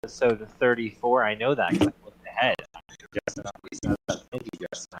episode 34. I know that because I looked ahead. Justin always knows that. Thank you,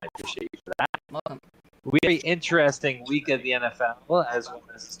 Justin. I appreciate you for that. Welcome. Very interesting week of the NFL as well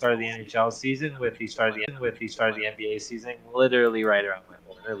as the start of the NHL season with the start of the NBA season literally right around the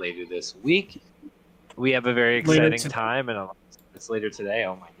corner later this week. We have a very exciting time, and it's later today.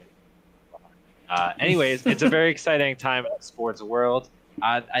 Oh my goodness. Anyways, it's a very exciting time in the sports world.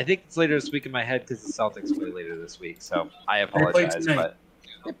 I think it's later this week in my head because the Celtics play later this week, so I apologize. But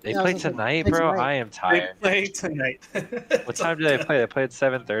they play tonight, bro. I am tired. They play tonight. What time do they play? They play at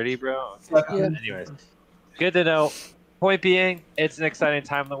 7:30, bro. Yeah. Anyways, good to know. Point being, it's an exciting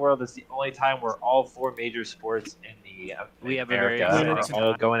time in the world. It's the only time where all four major sports in the we have America are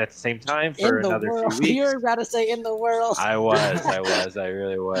all going at the same time for another few weeks. You're about to say in the world. I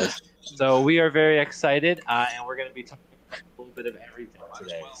really was. So we are very excited, and we're going to be talking about a little bit of everything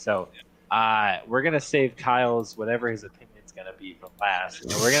today. So we're going to save Kyle's whatever his opinion is going to be for last.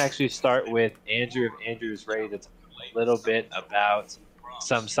 And we're going to actually start with Andrew if Andrew's ready to talk a little bit about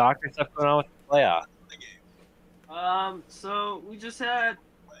some soccer stuff going on with the playoff. So we just had,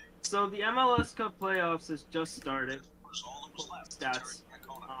 so the MLS Cup playoffs has just started. Stats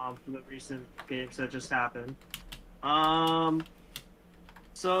from the recent games that just happened.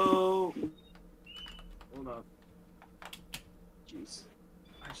 So hold up. Jeez,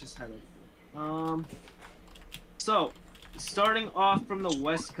 I just had it. So starting off from the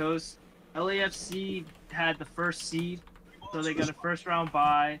West Coast, LAFC had the first seed, so they got a first round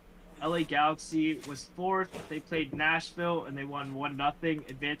bye. LA Galaxy was fourth. They played Nashville and they won 1-0,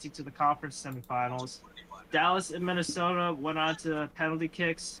 advancing to the conference semifinals. Dallas and Minnesota went on to penalty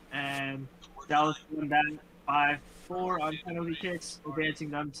kicks, and Dallas won that 5-4 on penalty kicks,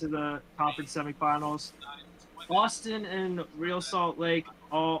 advancing them to the conference semifinals. Austin and Real Salt Lake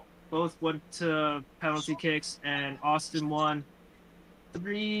both went to penalty kicks, and Austin won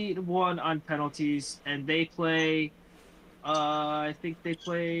 3-1 on penalties, and they play. I think they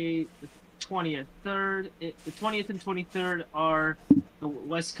play the 20th. The 20th and 23rd are the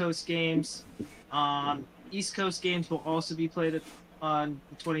West Coast games. East Coast games will also be played on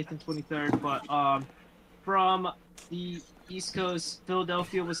the 20th and 23rd. But from the East Coast,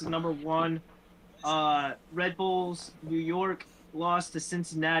 Philadelphia was the number one. Red Bulls, New York lost to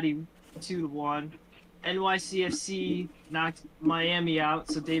Cincinnati 2-1. NYCFC knocked Miami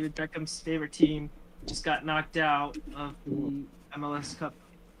out, so David Beckham's favorite team just got knocked out of the MLS Cup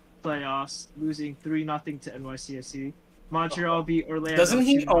playoffs, losing 3-0 to NYCFC. Montreal beat Orlando. Doesn't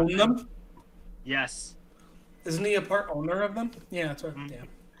he own them? Yes. Isn't he a part owner of them? Yeah, that's right. Yeah.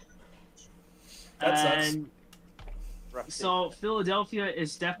 That sucks. So Philadelphia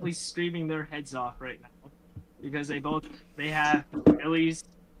is definitely screaming their heads off right now because they have Phillies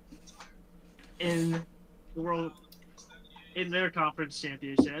in the world in their conference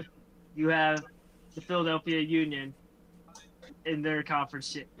championship. You have the Philadelphia Union in their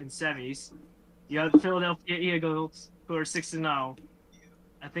conference in semis. You have the Philadelphia Eagles, who are 6-0.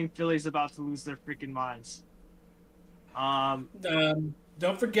 I think Philly's about to lose their freaking minds.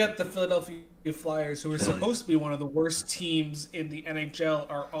 Don't forget the Philadelphia Flyers, who are supposed to be one of the worst teams in the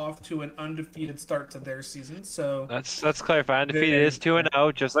NHL, are off to an undefeated start to their season. So let's clarify. Undefeated is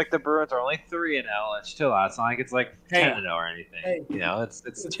 2-0, just like the Bruins are only 3-0. It's chill out. It's not like it's like 10-0 or anything. Hey, you know, it's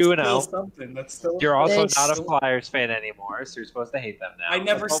 2-0. Something. That's still. You're also not a Flyers fan anymore, so you're supposed to hate them now. I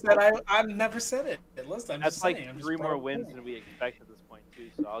never said it. Listen, that's like 3 more wins than we expect at this point too.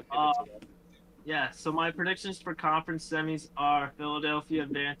 So I'll give it to them. Yeah, so my predictions for conference semis are Philadelphia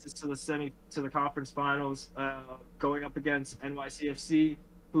advances to the conference finals, going up against NYCFC,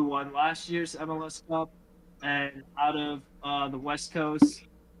 who won last year's MLS Cup, and out of the West Coast,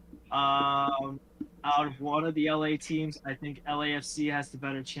 out of one of the LA teams, I think LAFC has the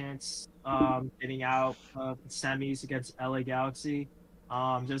better chance getting out of the semis against LA Galaxy,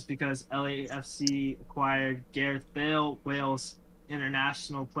 just because LAFC acquired Gareth Bale, Wales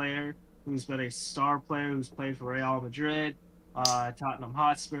international player, who's been a star player, who's played for Real Madrid, Tottenham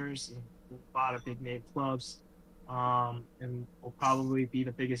Hotspurs, and a lot of big-name clubs, and will probably be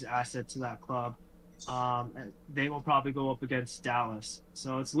the biggest asset to that club. And they will probably go up against Dallas.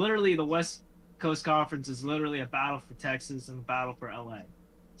 So it's literally the West Coast Conference is literally a battle for Texas and a battle for LA.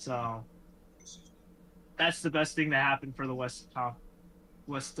 So that's the best thing that happened for the Western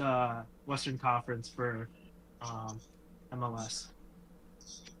Conference for MLS.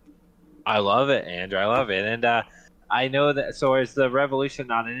 I love it, Andrew. I love it. And I know that. So is the Revolution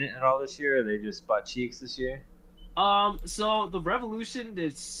not in it at all this year? Or are they just butt cheeks this year? So the Revolution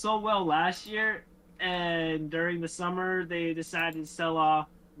did so well last year, and during the summer they decided to sell off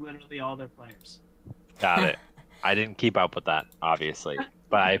literally all their players. Got it. I didn't keep up with that, obviously.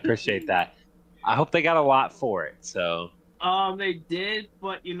 but I appreciate that. I hope they got a lot for it. So They did,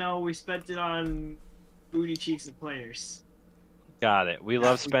 but we spent it on booty cheeks and players. got it. We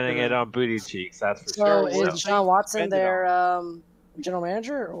love spending it on booty cheeks. That's for So sure. is Sean Watson Spend it their general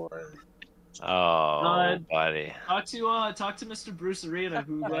manager or? Oh, buddy. Talk to Mr. Bruce Arena,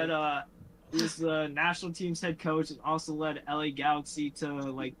 who was the national team's head coach and also led LA Galaxy to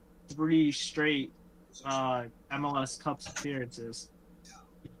like 3 straight MLS Cup appearances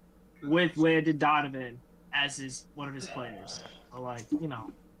with Landon Donovan as one of his players. So, like,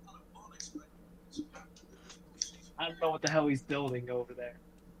 I don't know what the hell he's building over there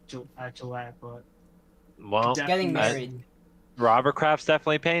at Gillette, but Well, Getting married. Robert Kraft's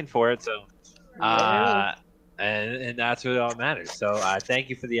definitely paying for it, so and that's what all matters. So thank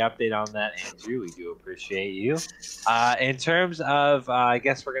you for the update on that, Andrew. We do appreciate you. In terms of, I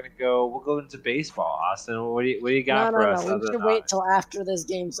guess we'll go into baseball. Austin, what do you got for us? No. We should wait till after this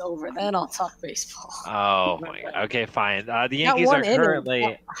game's over. Then I'll talk baseball. Oh my God. Okay, fine. The Yankees are currently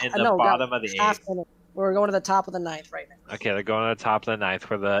in the bottom of the 8th. We're going to the top of the 9th right now. Okay, they're going to the top of the 9th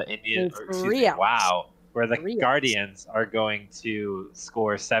where the where the 3 outs. Guardians are going to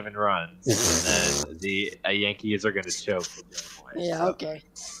score 7 runs, and then the Yankees are going to choke. Yeah, okay.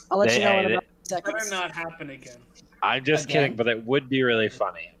 I'll let you know in about Better seconds. not happen again. I'm just Again. kidding, but it would be really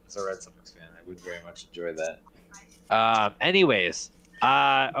funny. As a Red Sox fan, I would very much enjoy that. Anyways,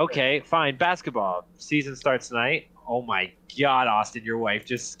 okay, fine. Basketball season starts tonight. Oh my God, Austin, your wife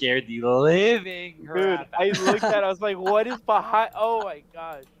just scared the living Dude, I looked at it, I was like, what is behind? Oh my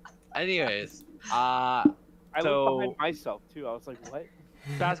God. Anyways, I So- looked behind myself too. I was like, what?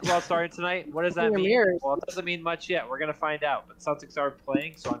 basketball starting tonight. What does that Your mean? mirrors. Well, it doesn't mean much yet. We're gonna find out. But Celtics are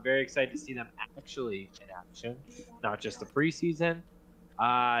playing, so I'm very excited to see them actually in action, not just the preseason.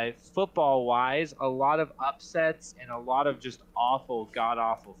 Football-wise, a lot of upsets and a lot of just awful,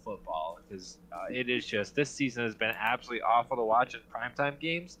 god-awful football. Because it is just this season has been absolutely awful to watch in primetime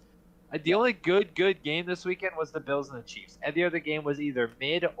games. The only good game this weekend was the Bills and the Chiefs. Every other game was either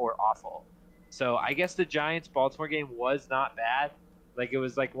mid or awful. So I guess the Giants-Baltimore game was not bad. Like, it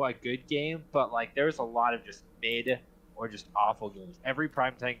was, like, a good game, but, like, there was a lot of just mid or just awful games. Every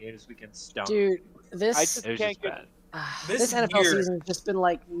primetime game this weekend stunk. Dude, I this just It was can't just get. bad. this NFL year- season has just been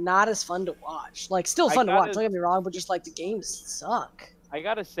like not as fun to watch. Like still I fun to watch. gotta- Don't get me wrong, but just like the games suck. I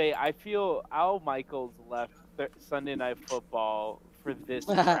gotta say, I feel Al Michaels left Sunday Night Football for this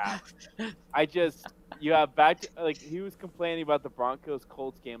draft. You have he was complaining about the Broncos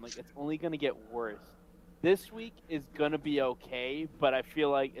Colts game. Like, it's only gonna get worse. This week is gonna be okay, but I feel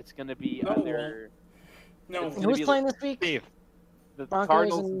like it's gonna be No, it under No, It's gonna Who's be playing this week? Steve, the Broncos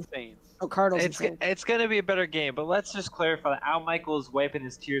Cardinals and- and Saints. Oh, Cardinals. and it's Saints. it's gonna be a better game, but let's just clarify that Al Michaels wiping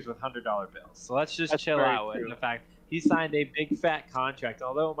his tears with $100 bills. So let's just That's chill very out with true. the fact he signed a big fat contract.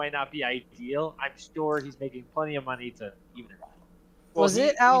 Although it might not be ideal, I'm sure he's making plenty of money to even it out. Well, Was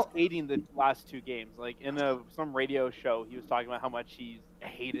it Al? He's hating the last 2 games. Like, in some radio show, he was talking about how much he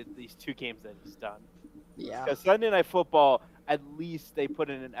hated these 2 games that he's done. Yeah. Because Sunday Night Football, at least they put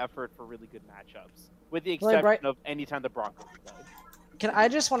in an effort for really good matchups, with the Like, exception right- of anytime the Broncos play. I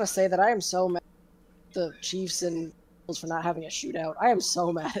just want to say that I am so mad at the Chiefs and Bills for not having a shootout. I am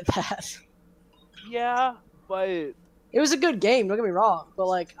so mad at that. Yeah, but It was a good game. Don't get me wrong, but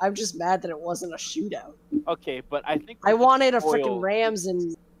like I'm just mad that it wasn't a shootout. okay, but I think I wanted a spoiled. freaking Rams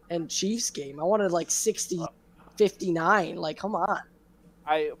and Chiefs game. I wanted like 60-59. Like, come on.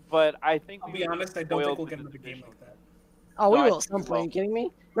 But I think I'll we be were honest, I don't think spoiled we'll with get the another game division. like that. Oh, we No, I will at think some we point. will. Are you kidding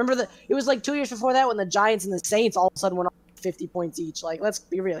me? Remember it was like 2 years before that when the Giants and the Saints all of a sudden went up 50 points each. Like, let's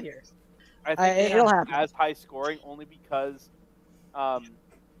be real here. I think they it'll have happen. as high scoring only because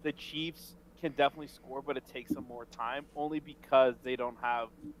the Chiefs can definitely score, but it takes them more time. Only because they don't have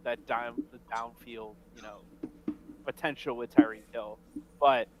the downfield, potential with Tyreek Hill.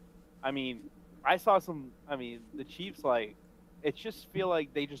 But I mean, the Chiefs it just feel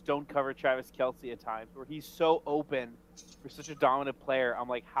like they just don't cover Travis Kelce at times, where he's so open for such a dominant player. I'm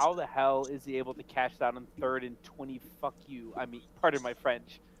like, how the hell is he able to catch that on 3rd and 20? Fuck you. I mean, pardon my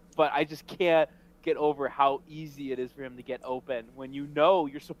French, but I just can't get over how easy it is for him to get open when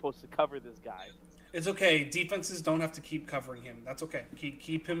you're supposed to cover this guy. It's okay. Defenses don't have to keep covering him. That's okay.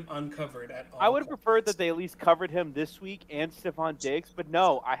 Keep him uncovered at all. I would have preferred that they at least covered him this week and Stephon Diggs, but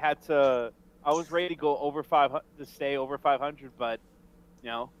no, I was ready to go over 500 to stay over 500, but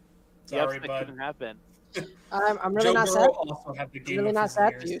the Sorry, upset bud. couldn't happen. I'm really Joe not Burrow sad. also had the I'm game really of not his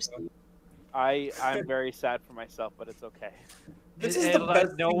sad years, for you, so- Steve. I'm very sad for myself, but it's okay. This And- is the and,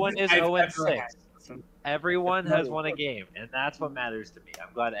 best no thing one is I've 0 ever 6. had. Listen, Everyone has won a game, and that's what matters to me.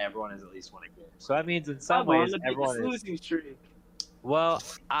 I'm glad everyone has at least won a game. So that means in some Come on, ways the biggest everyone is. losing streak. Well,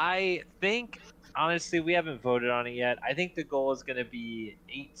 I think honestly we haven't voted on it yet. I think the goal is going to be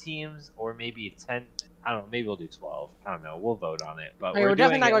 8 teams or maybe 10. I don't know. Maybe we'll do 12. I don't know. We'll vote on it. But Okay, we're we're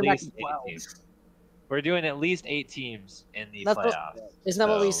definitely doing not at going back to least 8 12. teams. We're doing at least 8 teams in the That's what- playoffs. Isn't that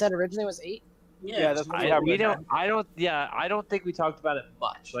what we So- said originally was 8? Yeah, that's what we I have. don't. I don't think we talked about it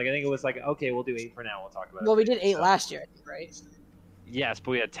much. Like I think it was like, okay, we'll do 8 for now. We'll talk about it. Well, we later. did 8 So- last year, I think, right? Yes,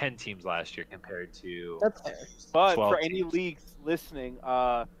 but we had 10 teams last year compared to. That's fair. But 12 for any teams. leagues listening,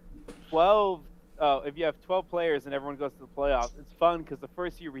 12. If you have 12 players and everyone goes to the playoffs, it's fun because the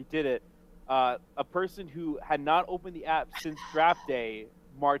first year we did it, a person who had not opened the app since draft day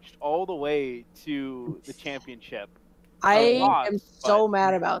marched all the way to the championship. I lot, am so but-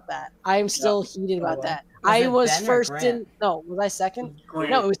 mad about that. I am still heated about Oh, that. Was I it was Ben or first Grant? in. No, was I second? Grant.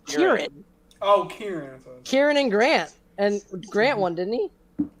 No, it was Kieran. Kieran. Oh, Kieran. Kieran and Grant. And Grant won, didn't he?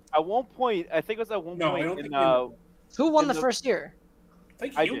 At one point, I think it was at one No, I point don't in think we- Who won In the the- first year? I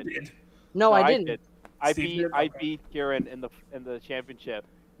think I you did. did. No, I didn't. did. I Steve beat did? I Okay. beat Kieran in the championship,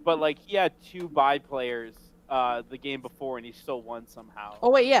 but like he had 2 bye players the game before and he still won somehow. Oh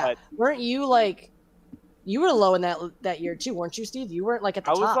wait, yeah. But- Weren't you like? You were low in that year too, weren't you, Steve? You weren't like at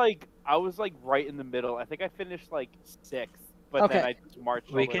the I top. was like right in the middle. I think I finished like 6th, but then Okay. I just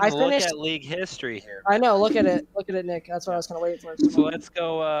marched. We over. can I look finished- at league history here. I know. Look at it. Look at it, Nick. That's what I was kind of waiting for. So let's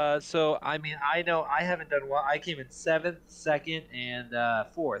go. So I mean, I know I haven't done well. I came in 7th, 2nd, and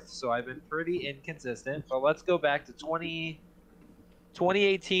 4th. So I've been pretty inconsistent. But let's go back to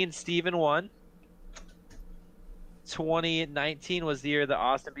 2018. Steven won. 2019 was the year that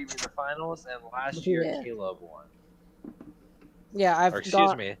Austin beat me in the finals, and last year Yeah. Caleb won. Yeah, I've Or excuse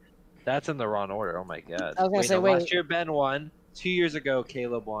got. me, that's in the wrong order. Oh my god. I was gonna say, no, wait. Last year Ben won. 2 years ago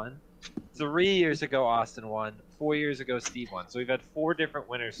Caleb won. 3 years ago Austin won. 4 years ago Steve won. So we've had 4 different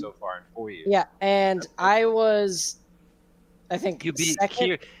winners so far in 4 years. Yeah, and I was. I think You beat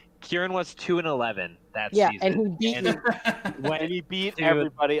second. Kieran was 2-11 that Yeah, season. and he beat And me. when and he beat Dude.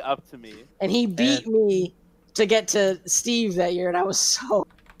 everybody up to me. And he beat me to get to Steve that year, and I was so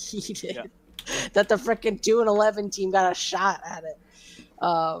heated Yeah. that the freaking 2-11 team got a shot at it.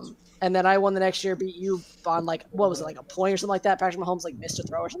 And then I won the next year, beat you on like what was it, like a point or something like that. Patrick Mahomes like missed a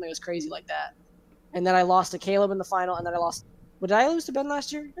throw or something. It was crazy like that. And then I lost to Caleb in the final, and then I lost. Did I lose to Ben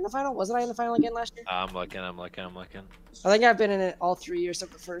last year in the final? Wasn't I in the final again last year? I'm looking. I think I've been in it all 3 years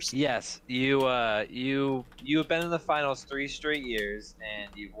except the first. Yes, you have been in the finals 3 straight years, and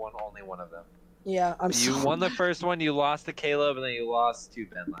you've won only one of them. Yeah, I'm You so won the first one, you lost to Caleb, and then you lost to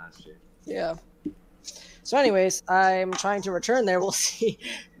Ben last year. Yeah. So, anyways, I'm trying to return there. We'll see.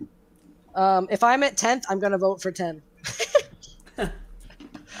 If I'm at 10th, I'm gonna vote for 10.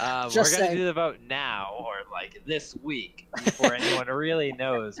 We're Just gonna saying. do the vote now, or like this week, before anyone really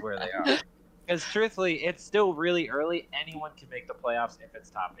knows where they are. Because truthfully, it's still really early. Anyone can make the playoffs if it's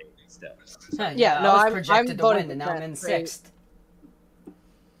top 8 still. Yeah, no, I was I'm projected to voting win, and for now I'm Trent. in Great. 6th.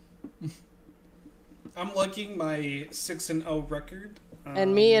 I'm looking my 6-0 record.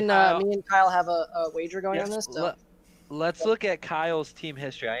 And me and Kyle- Kyle have a wager going Yes, on this. So. Let, let's look at Kyle's team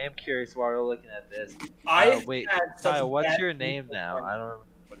history. I am curious while we're looking at this. I Wait, had such Kyle, what's bad your team name so now? far. I don't remember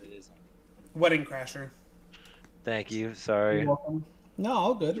what it is. Wedding Crasher. Thank you. Sorry. You're welcome. No,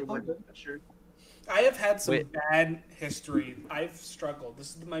 all good. All good. Sure. I have had some Wait. bad history. I've struggled.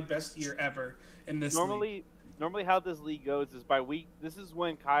 This is my best year ever in this league. Normally how this league goes is by week. This is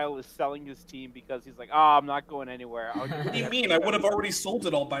when Kyle is selling his team because he's like, "Ah, I'm not going anywhere." I'll What do you mean? I would have already sold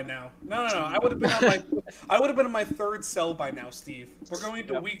it all by now. No. I would have been on my. I would have been on my 3rd sell by now, Steve. We're going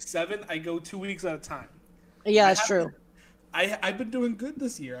into Yep. week 7. I go 2 weeks at a time. Yeah, I that's true. haven't- I've been doing good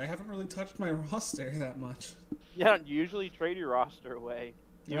this year. I haven't really touched my roster that much. You don't usually trade your roster away.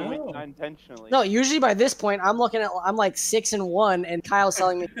 Even when No. not intentionally. No, usually by this point, I'm like 6-1, and Kyle's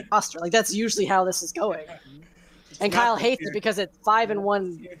selling me the roster. Like that's usually how this is going. And It's not Kyle this hates year. it because it's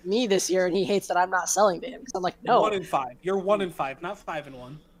 5-1 me this year, and he hates that I'm not selling to him. Because I'm like, no, 1-5. You're 1-5, not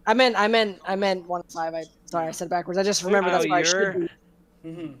 5-1. I meant 1-5. Sorry, I said it backwards. I just remember that's Kyle, why I should be.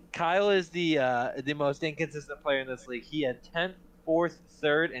 Mm-hmm. Kyle is the most inconsistent player in this league. He had 10th, 4th,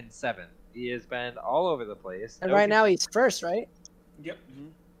 3rd, and 7th. He has been all over the place. And right now he's first, right? Yep.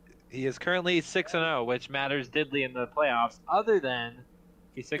 He is currently 6-0, which matters diddly in the playoffs. Other than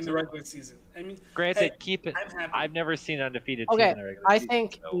he's In 6. the regular season. I mean, Granted, hey, keep it. I'm happy. I've never seen an undefeated Okay, team in the regular I season.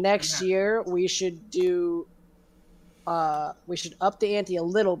 think so- next year we should do. We should up the ante a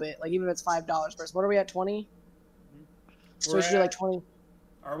little bit, like even if it's $5 first. What are we at 20? So we We're should do like at- 20.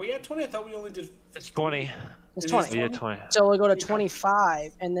 Are we at 20? I thought we only did. It's 20. It's It is 20. We did 20. So we'll go to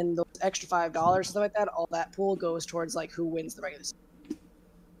 25, and then those extra $5, something like that. All that pool goes towards like who wins the regular season.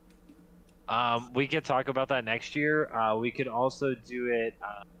 We could talk about that next year. We could also do it.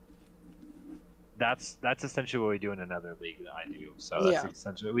 That's essentially what we do in another league that I do. So that's Yeah.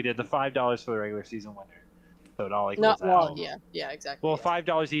 essentially we did the $5 for the regular season winner, so it all No, equals well, out. yeah, exactly. Well, yeah.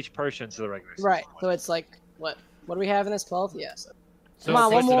 $5 each person to the regular season. Right. So winner. it's like what? What do we have in this 12? Yeah. So So Come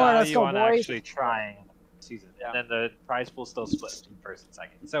on, it one puts the more, let's value go, on boys. actually trying season, Yeah. and then the prize pool still split between first and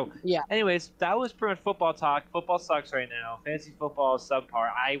second. So Yeah. Anyways, that was pretty much football talk. Football sucks right now. Fantasy football is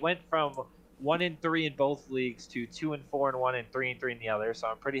subpar. I went from 1-3 in both leagues to 2-4 in one and 3-3 in the other. So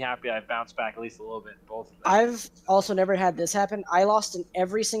I'm pretty happy I bounced back at least a little bit in both of them. I've also never had this happen. I lost in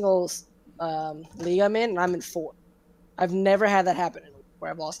every single league I'm in, and I'm in 4. I've never had that happen where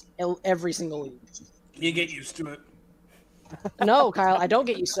I've lost every single league. You get used to it. No, Kyle, I don't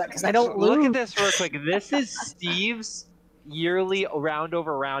get used to that because I don't lose. Look at this real quick. This is Steve's yearly round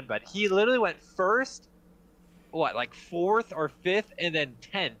over round bet. He literally went first, like 4th or 5th, and then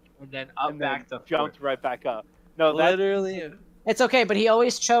 10th, and then up And back then to 4th. jumped right back up. No, that Literally. It's okay, but he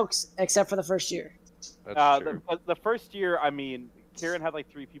always chokes except for the first year. That's true. the first year, I mean, Kieran had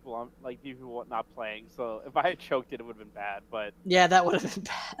like 3 people on, like 3 people not playing. So if I had choked it, it would have been bad. But Yeah, that would have been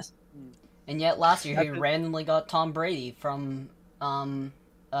bad. And yet last year he That's- randomly got Tom Brady from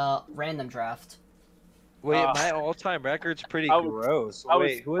random draft. Wait, my all-time record's pretty I was- gross. I was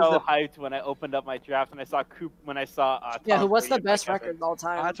Wait, who is so the? hyped when I opened up my draft and I saw Coop when I saw. Yeah, Tom what's the Brady best back record of all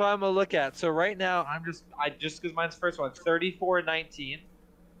time? That's what I'm gonna look at. So right now, I just because mine's first one, 34-19.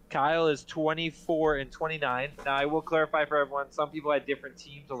 Kyle is 24-29. Now I will clarify for everyone. Some people had different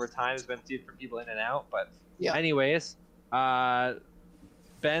teams over time. There's been different people in and out, but Yeah. Anyways,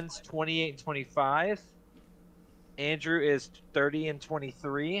 Ben's 28-25. Andrew is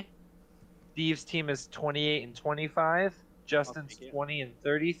 30-23. Steve's team is 28-25. Justin's thank you.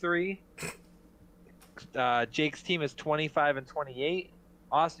 20-33. Jake's team is 25-28.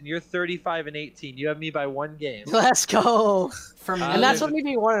 Austin, you're 35-18. You have me by 1 game. Let's go. For me, And that's there's what me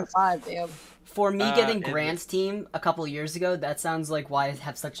being 1-5. Damn. for me getting and- Grant's team a couple years ago, that sounds like why I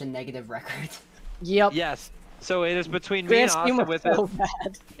have such a negative record. Yep. Yes. So it is between me Grant's and team Austin was with so it.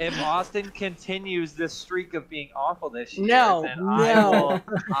 bad. If Austin continues this streak of being awful this year, No, then no.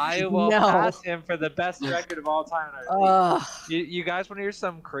 I will No. pass him for the best record of all time in our league. Ugh. You guys want to hear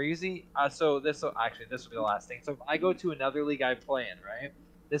something crazy? So this will be the last thing. So if I go to another league I play in, right?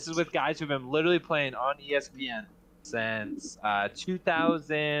 This is with guys who've been literally playing on ESPN since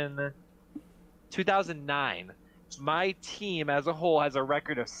 2009. My team as a whole has a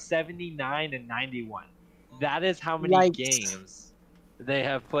record of 79-91. That is how many Yikes. games they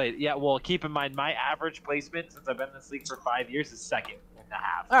have played. Yeah, well, keep in mind my average placement since I've been in this league for 5 years is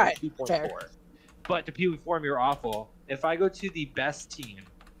 2.5. All right, 2.4. fair. But to people form, you're awful. If I go to the best team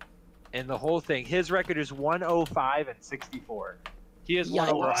in the whole thing, his record is 105-64. He has won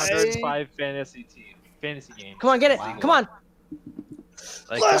over Yikes. 105 fantasy games. Come on, get it. Wow. Come on.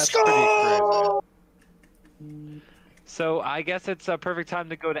 Like, Let's that's pretty go! crazy. So I guess it's a perfect time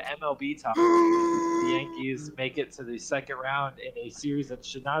to go to MLB talk. The Yankees make it to the second round in a series that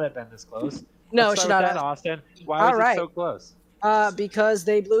should not have been this close. No, Let's it should start not with that, have. Austin. Why All was right. it so close? Because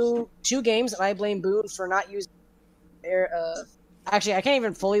they blew 2 games, and I blame Boone for not using actually, I can't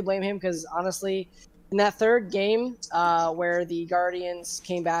even fully blame him because honestly, in that third game, where the Guardians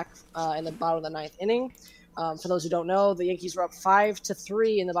came back in the bottom of the 9th inning, for those who don't know, the Yankees were up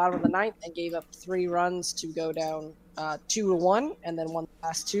 5-3 in the bottom of the 9th and gave up 3 runs to go down 2-1, and then won the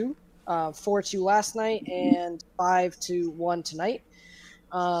last 2, 4-2 last night and 5-1 tonight.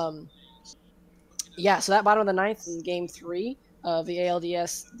 Yeah, so that bottom of the 9th in Game 3 of the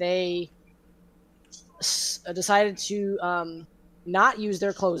ALDS, they decided to not use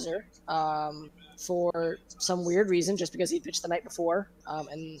their closer for some weird reason, just because he pitched the night before.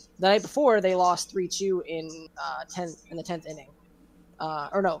 And the night before, they lost 3-2 in the 10th inning.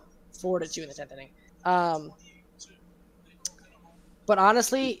 Or no, 4-2 in the 10th inning. But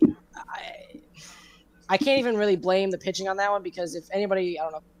honestly, I can't even really blame the pitching on that one, because if anybody, I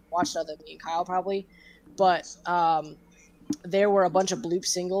don't know, watched it other than me and Kyle probably, but there were a bunch of bloop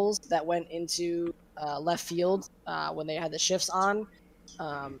singles that went into left field when they had the shifts on.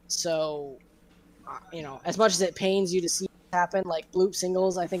 So, as much as it pains you to see it happen, like bloop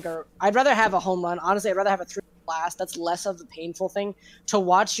singles, I think I'd rather have a home run. Honestly, I'd rather have a 3 blast. That's less of the painful thing. To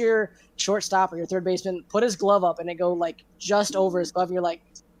watch your shortstop or your third baseman put his glove up and it go like just over his glove, and you're like,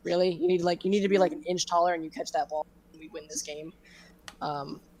 really? You need to be like an inch taller and you catch that ball and we win this game.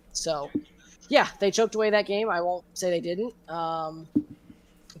 So, yeah, they choked away that game. I won't say they didn't.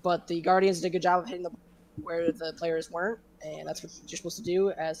 But the Guardians did a good job of hitting the ball where the players weren't, and that's what you're supposed to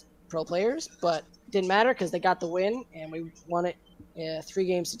do as pro players. But it didn't matter because they got the win, and we won it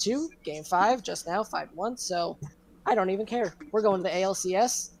 3-2. Game 5 just now, 5-1. So I don't even care. We're going to the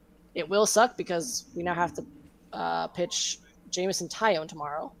ALCS. It will suck because we now have to pitch Jameson Tyone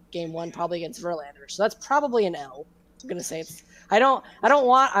tomorrow. Game 1 probably against Verlander. So that's probably an L. I'm gonna say it's. I'm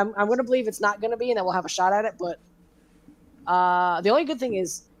gonna believe it's not gonna be, and that we'll have a shot at it. But the only good thing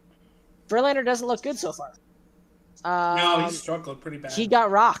is Verlander doesn't look good so far. No, he struggled pretty bad. He got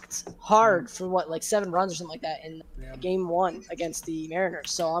rocked hard for like 7 runs or something like that in Game 1 against the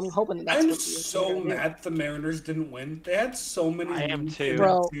Mariners. So I'm hoping that's. I'm so mad the Mariners didn't win. They had so many. I am leads too. in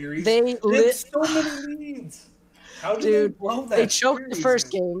Bro, that series. they had so many leads. How did they blow that? They choked series, the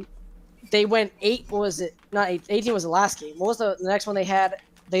first man? game. They went 8. What was it? Not 8. 18 was the last game. What was the next one they had?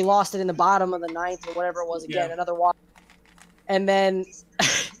 They lost it in the bottom of the 9th or whatever it was again. Yeah. Another walk. And then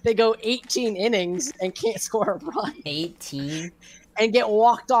they go 18 innings and can't score a run 18. and get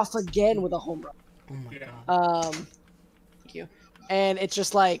walked off again with a home run. Oh my Yeah. god. Thank you. And it's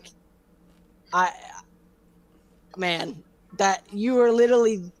just like, man, that you are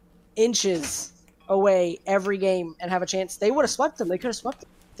literally inches away every game and have a chance. They would have swept them. They could have swept them.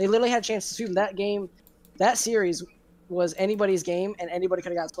 They literally had a chance to sweep them. That game, that series was anybody's game, and anybody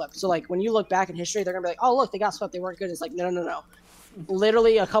could have got swept. So, like, when you look back in history, they're going to be like, oh, look, they got swept. They weren't good. It's like, no.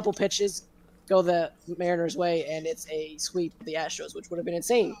 Literally a couple pitches go the Mariners' way, and it's a sweep of the Astros, which would have been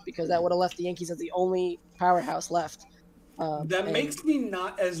insane because that would have left the Yankees as the only powerhouse left. That makes me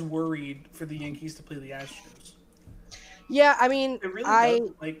not as worried for the Yankees to play the Astros. Yeah, I mean, It really does.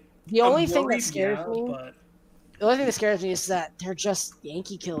 Like, the only I'm thing that worried, scares yeah, me. but The only thing that scares me is that they're just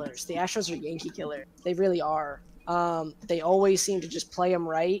Yankee killers. The Astros are Yankee killers. They really are. They always seem to just play them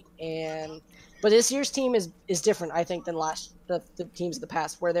right, but this year's team is different, I think, than the teams of the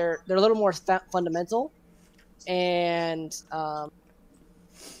past, where they're a little more fundamental. And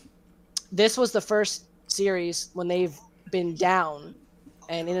this was the first series when they've been down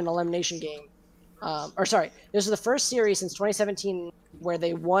and in an elimination game. This was the first series since 2017 where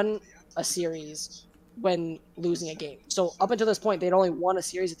they won a series when losing a game. So up until this point, they'd only won a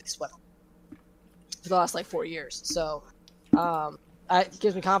series if they swept for the last 4 years. So it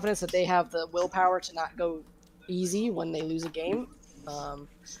gives me confidence that they have the willpower to not go easy when they lose a game.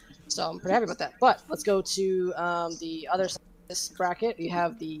 So I'm pretty happy about that. But let's go to the other side of this bracket. You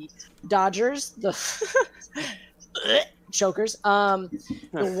have the Dodgers, the chokers. The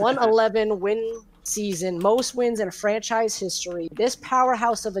 111 win season, most wins in franchise history. This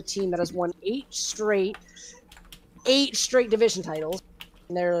powerhouse of a team that has won 8 straight division titles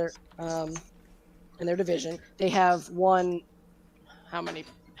in their division. They have won how many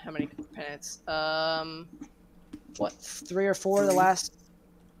pennants? 3 or 4 of the last?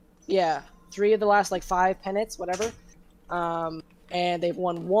 Yeah, 3 of the last 5 pennants, whatever. And they've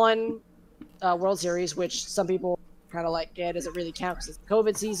won 1 World Series, which some people kind of does it really count because it's the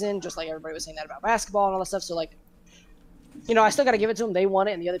COVID season, just like everybody was saying that about basketball and all that stuff. So I still got to give it to them. They won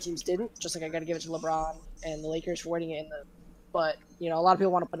it and the other teams didn't, just like I got to give it to LeBron and the Lakers for winning it but a lot of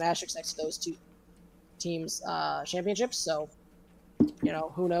people want to put an asterisk next to those 2 teams championships, so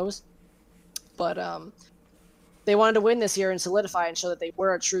who knows. But they wanted to win this year and solidify and show that they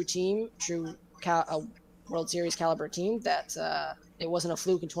were a true team, a World Series caliber team, that it wasn't a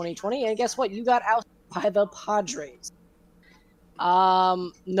fluke in 2020. And guess what? You got out by the Padres.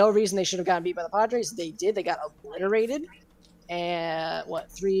 No reason they should have gotten beat by the Padres. They did. They got obliterated. And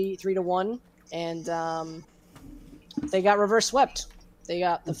 3-1. And they got reverse swept. They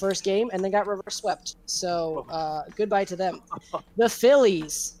got the first game and they got reverse swept. So goodbye to them. The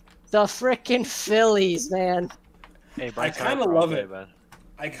Phillies. The frickin' Phillies, man. Hey, I kind of love it.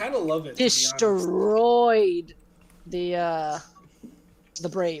 I kind of love it. Destroyed the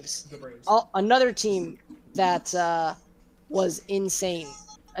Braves. The Braves. Another team that was insane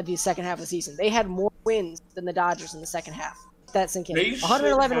at the second half of the season. They had more wins than the Dodgers in the second half. That's in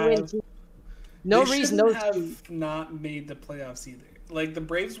 111 wins. No reason those have not made the playoffs either. The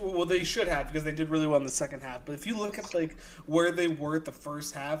Braves, well, they should have because they did really well in the second half. But if you look at where they were at the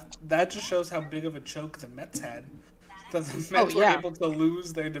first half, that just shows how big of a choke the Mets had. That the Mets were able to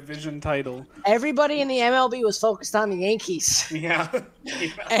lose their division title. Everybody in the MLB was focused on the Yankees. Yeah.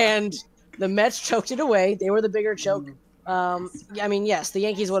 And the Mets choked it away. They were the bigger choke. Yes, the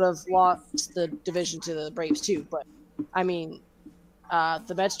Yankees would have lost the division to the Braves too. But,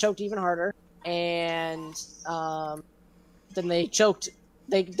 the Mets choked even harder. And then they choked.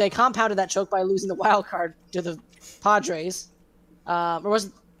 They compounded that choke by losing the wild card to the Padres. Or was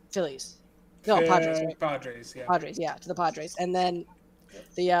it Phillies? No, Padres, right? Padres, yeah. Padres, yeah, to the Padres. And then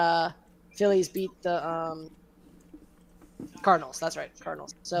the Phillies beat the Cardinals. That's right,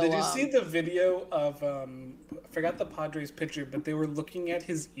 Cardinals. So Did you see the video of I forgot the Padres pitcher, but they were looking at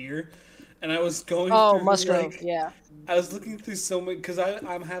his ear, and I was going. Oh, through, Musgrove. like, Yeah. I was looking through so many because I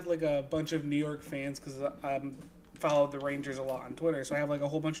have like a bunch of New York fans because I follow the Rangers a lot on Twitter, so I have like a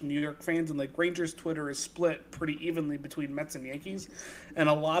whole bunch of New York fans, and like Rangers Twitter is split pretty evenly between Mets and Yankees, and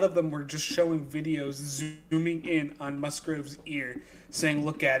a lot of them were just showing videos zooming in on Musgrove's ear, saying,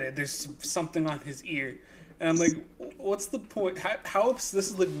 "Look at it, there's something on his ear." And I'm like, what's the point? How this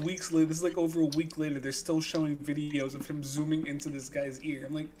is like weeks later. This is like over a week later. They're still showing videos of him zooming into this guy's ear.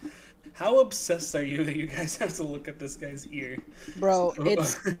 I'm like, how obsessed are you that you guys have to look at this guy's ear? Bro,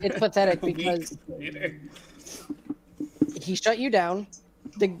 it's pathetic because Weeks later. he shut you down.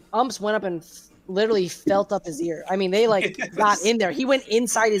 The umps went up and literally felt up his ear. I mean, they like got in there. He went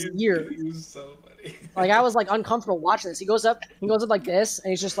inside his ear. It was so funny. Like I was like uncomfortable watching this. He goes up like this, and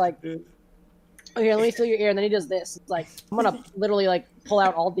he's just like, "Okay, let me feel your ear." And then he does this. It's like I'm gonna literally like pull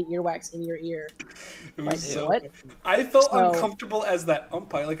out all the earwax in your ear. It Like, was so what? funny. I felt So- umpire as that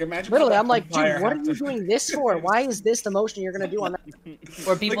umpire. Like imagine. Literally, how I'm that like, dude, umpire what are had you to- doing this for? Why is this the motion you're gonna do on that?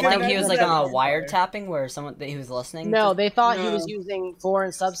 Or people Like, think he was like imagine on a that- wiretapping where that he was listening. No, to? they thought he No. was using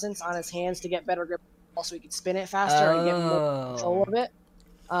foreign substance on his hands to get better grip, so he could spin it faster and get more control of it.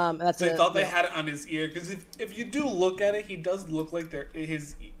 And that's They a- thought they had it on his ear because if you do look at it, he does look like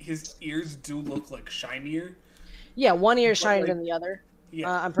his ears do look like shinier. Yeah, one ear is But, shinier like, than the other. Yeah,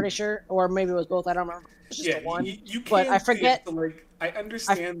 I'm pretty sure, or maybe it was both. I don't remember. It's just yeah. the one. You But can I see it, forget- so, like I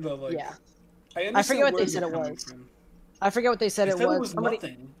understand the like. Yeah, I I forget what where they said they're it coming was. from. I forget what they said They it said was. it was Somebody,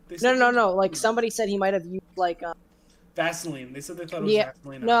 nothing. They no, said no, it no, was like nothing. somebody said he might have used like. Vaseline. They said they thought it was Yeah,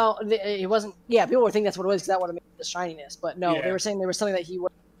 Vaseline. no, it wasn't. Yeah, people would think that's what it was because that would have made the shininess. But no, Yeah. they were saying there was something that he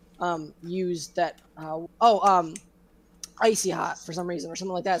would used that. Icy hot for some reason or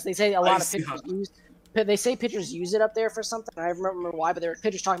something like that. So they say a lot Icy of pitchers hot. use. They say pitchers use it up there for something. I don't remember why, but there were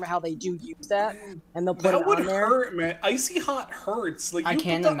pitchers talking about how they do use that and they'll put That it would on there. hurt, man. Icy hot hurts. Like I you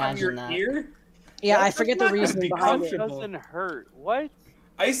can't put that on imagine your that. ear. Yeah, I That's forget the not gonna reasoning be behind it. It comfortable. doesn't hurt. What?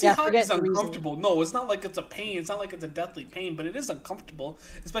 Icy Yeah, hot forget is the reason. uncomfortable. No, it's not like it's a pain. It's not like it's a deathly pain, but it is uncomfortable.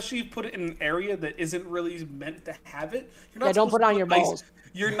 Especially if you put it in an area that isn't really meant to have it. You're not Yeah, don't supposed put it to on your ice- balls.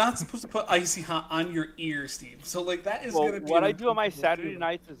 You're not supposed to put icy hot on your ear, Steve. So like that is Well, gonna be what an I do on my uncomfortable Saturday feeling.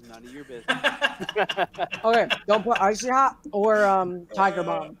 nights is none of your business. Okay, don't put icy hot or tiger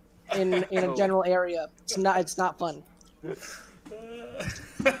bomb in a general area. It's not fun.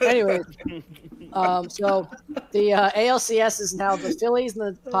 Anyways, so the ALCS is now the Phillies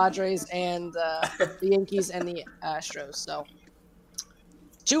and the Padres and the Yankees and the Astros. So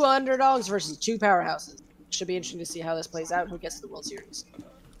 2 underdogs versus 2 powerhouses. Should be interesting to see how this plays out. Who gets to the World Series?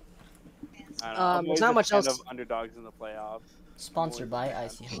 I don't know. I'm there's always not a much fan else- of underdogs in the playoffs. Sponsored by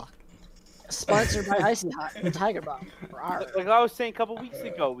Icy Hawk. Sponsored by Icy Hot and Tiger Bomb. Rawr. Like I was saying a couple weeks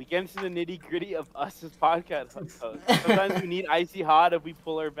ago, we get into the nitty gritty of us as podcast hosts. Sometimes we need icy hot if we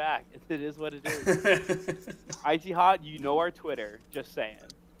pull her back. It is what it is. Icy hot, you know our Twitter. Just saying.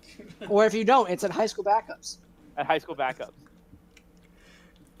 Or if you don't, it's at high school backups. At high school backups.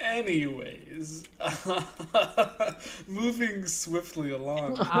 Anyways, moving swiftly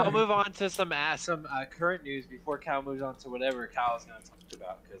along. I'll move on to some current news before Cal moves on to whatever Cal's going to talk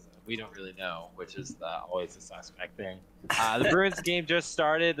about because we don't really know, which is always the suspect thing. The Bruins game just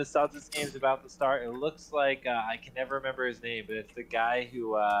started. The Celtics game's about to start. It looks like I can never remember his name, but it's the guy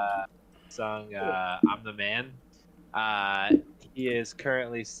who sung "I'm the Man." He is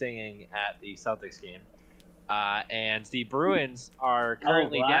currently singing at the Celtics game. And the Bruins are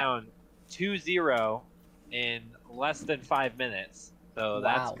currently wow. down 2-0 in less than 5 minutes. So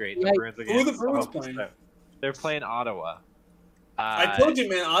that's Wow. great. Yeah, The Bruins are who are the getting Bruins smoked. playing? They're playing Ottawa. I told you,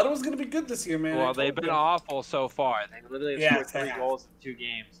 man. Ottawa's gonna be good this year, man. I Well, told they've been you. awful so far. They literally have Yeah, scored they 3 have. goals in 2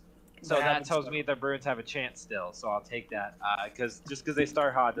 games. So They that haven't tells scored. me the Bruins have a chance still. So I'll take that. Because just because they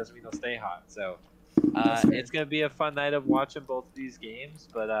start hot doesn't mean they'll stay hot. So That's fair. it's going to be a fun night of watching both of these games.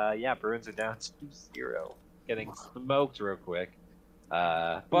 But yeah, Bruins are down 2-0. Getting smoked real quick.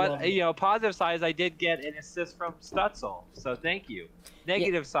 Love But, it. you know, positive side is I did get an assist from Stutzel. So thank you.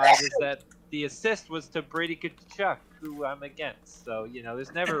 Negative side is that the assist was to Brady Tkachuk, who I'm against. So, you know,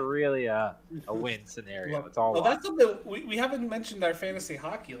 there's never really a win scenario. It's all Well, luck. that's something we haven't mentioned our fantasy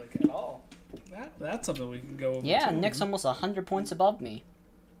hockey like at all. That's something we can go over. Yeah, too. Nick's almost 100 points above me.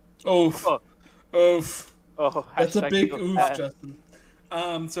 Oof. Oh. Oof. Oh, That's a hashtag big feel oof, bad. Justin.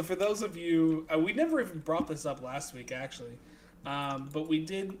 So for those of you, we never even brought this up last week, actually. But we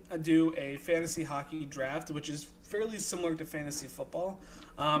did do a fantasy hockey draft, which is fairly similar to fantasy football,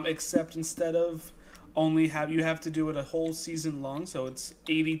 except instead of you have to do it a whole season long, so it's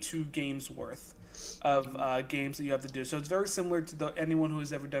 82 games worth. games that you have to do. So it's very similar to anyone who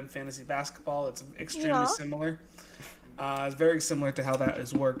has ever done fantasy basketball. It's extremely similar. It's very similar to how that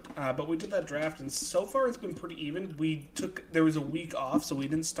has worked. But we did that draft, and so far it's been pretty even. There was a week off, so we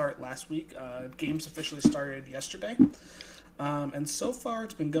didn't start last week. Games officially started yesterday. And so far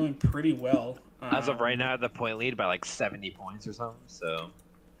it's been going pretty well. As of right now, the point lead by like 70 points or something. So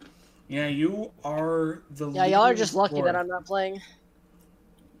yeah, you are the Yeah, y'all are just leading lucky scorer. that I'm not playing.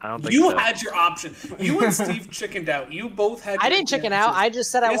 I don't think You so. had your option. You and Steve chickened out. You both had. I your didn't chicken out. chances. I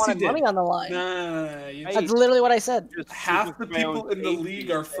just said I Yes, you wanted did. money on the line. No. You Hey, That's literally what I said. Just half the for my own people in the safety league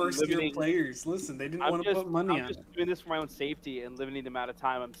are and first-year limiting- players. Listen, they didn't I'm want to put money I'm on just it. doing this for my own safety and limiting the amount of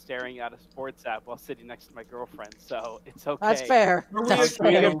time I'm staring at a sports app while sitting next to my girlfriend. So it's okay. That's fair. Maria That's I'm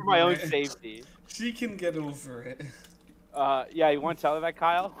doing can it fair. get for my over own it. safety. She can get over it. Yeah, you want to tell her that,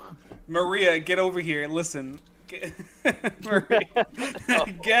 Kyle? Maria, get over here. Listen. Maria,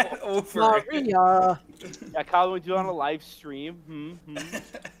 get over it. Maria. Yeah, Kyle, would you on a live stream?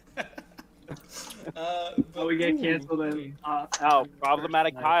 Oh, we get canceled and Oh,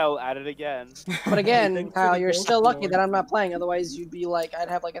 problematic Kyle at it again. But again, Thanks for Kyle, the you're gold still lucky award. that I'm not playing. Otherwise, you'd be like, I'd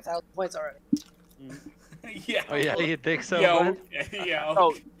have like 1,000 points already. Yeah. Oh yeah, you think so? Yo, bud? yeah.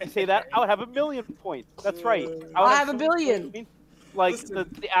 Oh, I say that I would have 1 million points. That's right. would I have so a many billion. points. Like Listen,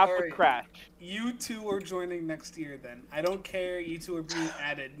 the app would alright. crash. You two are joining next year then. I don't care. You two are being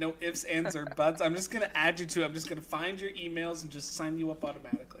added. No ifs, ands, or buts. I'm just going to add you two. I'm just going to find your emails and just sign you up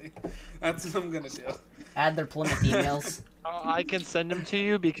automatically. That's what I'm going to do. Add their Plymouth emails. I can send them to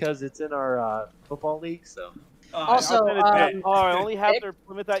you because it's in our football league. So Also, I only have their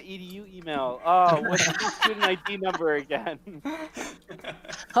Plymouth.edu email. Oh, what's the student ID number again?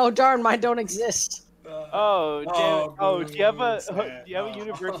 Oh darn, mine don't exist. Oh, damn it. Oh, do you have a sad.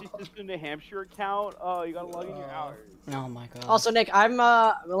 University System New Hampshire account? Oh, you gotta log in your hours. Oh my god. Also, Nick, I'm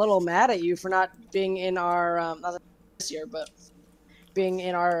a little mad at you for not being in our not this year, but being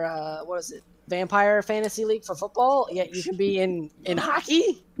in our what is it, Vampire Fantasy League for football. Yet you can be in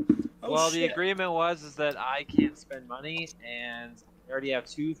hockey. well, the agreement is that I can't spend money, and I already have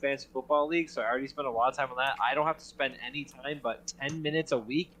 2 fantasy football leagues, so I already spent a lot of time on that. I don't have to spend any time but 10 minutes a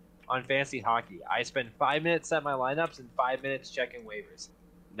week on fantasy hockey. I spend 5 minutes set my lineups and 5 minutes checking waivers.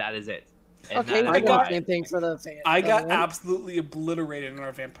 That is it. And Okay, that we is got why- the same thing for the fan. I got everyone. absolutely obliterated in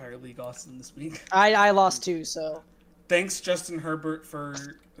our Vampire League, Austin, this week. I lost too, so Thanks, Justin Herbert, for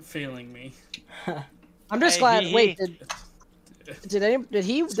failing me. I'm just Hey, glad. he- Wait, did the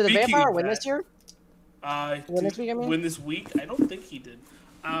Speaking Vampire of win that, this year? Win Win this week, I mean? Win this week? I don't think he did.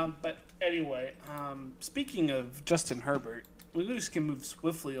 But anyway, speaking of Justin Herbert, we just can move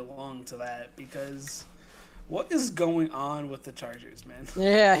swiftly along to that because what is going on with the Chargers, man?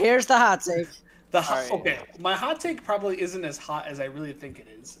 Yeah, here's the hot take. Alright. Okay, my hot take probably isn't as hot as I really think it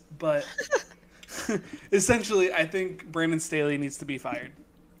is, but essentially, I think Brandon Staley needs to be fired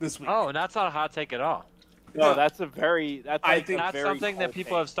this week. Oh, and that's not a hot take at all. No, that's a very. That's I like think a That's very something that cold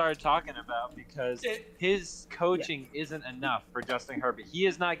people take. have started talking about because It- his coaching isn't enough for Justin Herbert. He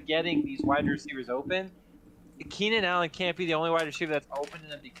is not getting these wide receivers open. Keenan Allen can't be the only wide receiver that's open,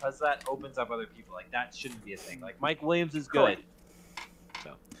 and because that opens up other people. Like that shouldn't be a thing. Like Mike Williams is good.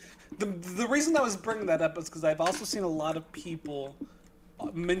 The reason I was bringing that up is because I've also seen a lot of people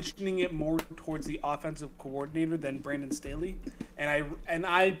mentioning it more towards the offensive coordinator than Brandon Staley, and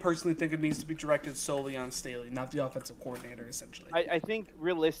I personally think it needs to be directed solely on Staley, not the offensive coordinator, essentially. I think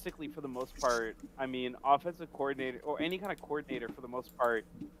realistically, for the most part, I mean, offensive coordinator or any kind of coordinator, for the most part,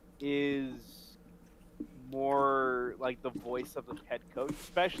 is more like the voice of the head coach,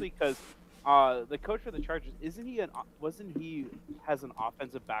 especially because the coach for the Chargers wasn't he has an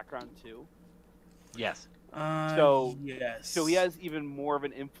offensive background too? Yes. Yes. So he has even more of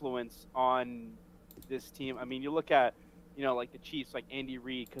an influence on this team. I mean, you look at, like the Chiefs, like Andy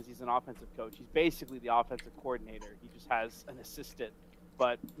Reid, because he's an offensive coach. He's basically the offensive coordinator. He just has an assistant,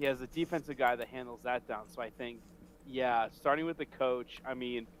 but he has a defensive guy that handles that down. So I think, yeah, starting with the coach, I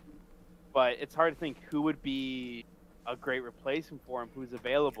mean, but it's hard to think who would be a great replacement for him, who's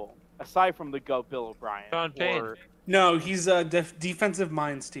available, aside from the GOAT Bill O'Brien. Sean Payton. or- No, he's a defensive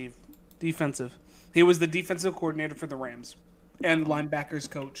mind, Steve. Defensive. He was the defensive coordinator for the Rams and linebackers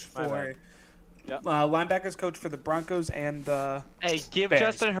coach for Yep. linebackers coach for the Broncos and the Hey, give Bears.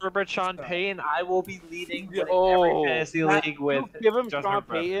 Justin Herbert Sean Payton. I will be leading Yeah, every fantasy that- league with give him Justin Sean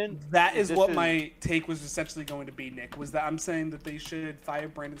Herbert. Payton. That is This what is- my take was essentially going to be, Nick, was that I'm saying that they should fire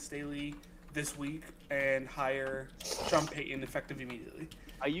Brandon Staley this week and hire Sean Payton effective immediately.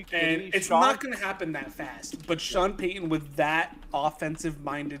 Are you kidding me? And it's Sean not going to happen that fast. But Sean Payton with that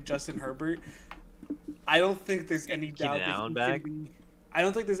offensive-minded Justin Herbert, I don't think there's any doubt. Keenan Allen that he back? can be, I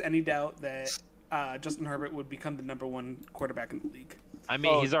don't think there's any doubt that Justin Herbert would become the #1 quarterback in the league. I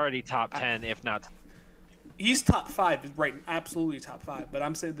mean, he's already top 10, if not. He's top 5, right? Absolutely top 5. But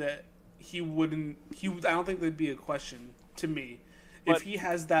I'm saying that he wouldn't. I don't think there'd be a question to me if he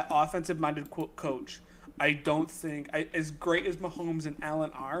has that offensive-minded coach. I don't think, as great as Mahomes and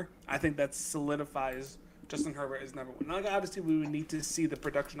Allen are, I think that solidifies Justin Herbert as #1. Now, obviously, we would need to see the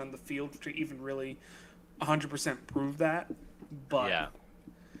production on the field to even really 100% prove that. But Yeah.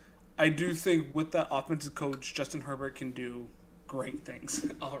 I do think with that offensive coach, Justin Herbert can do great things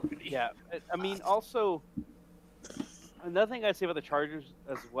already. Yeah, I mean, also, another thing I'd say about the Chargers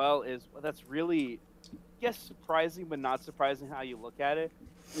as well is that's really, yes, surprising, but not surprising how you look at it,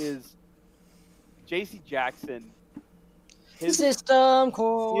 is J.C. Jackson. His System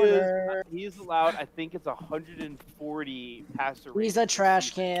corner. He's allowed, I think it's 140 passer rating. He's a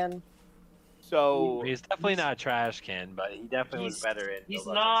trash can. So He's definitely not a trash can, but he definitely was better in. He's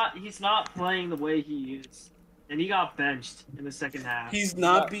not playing the way he used, and he got benched in the second half. He's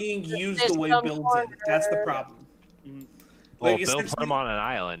not being used the way Bill did. That's the problem. Well, Like, Bill put essentially- him on an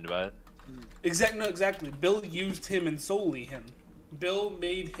island, but Exactly. Bill used him and solely him. Bill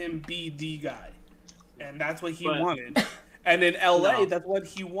made him be the guy, and that's what he wanted. And in LA, that's what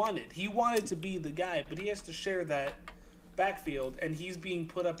he wanted. He wanted to be the guy, but he has to share that backfield, and he's being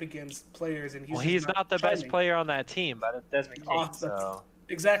put up against players, and he's not the best shining. player on that team, but it's Desmond King. Oh, So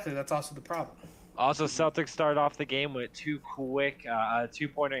Exactly, that's also the problem. also Celtics started off the game with 2 quick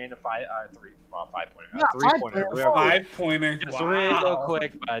 2-pointer and a 5-pointer, Yeah, 3-pointer. 5-pointer. Just Wow. real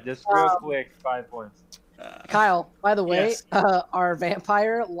quick, just real quick, 5 points. Kyle, by the way, Yes. our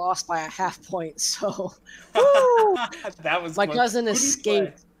vampire lost by a half point. So That was my close. cousin Who did he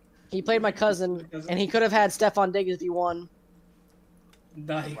escaped. play? He played my cousin, and he could have had Stephon Diggs if he won.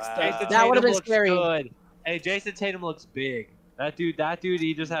 Nice. Wow. Jason That would've Tatum been looks scary. Good. Hey, Jason Tatum looks big. That dude,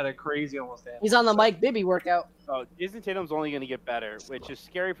 he just had a crazy almost. He's on the Mike Bibby workout. Jason Tatum's only going to get better, which is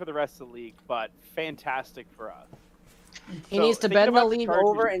scary for the rest of the league, but fantastic for us. He So, needs to thinking bend the about league Chargers-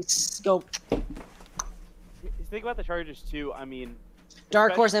 over and go Think about the Chargers too. I mean,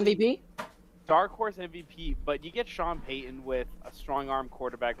 dark horse especially- MVP. dark horse MVP, but you get Sean Payton with a strong arm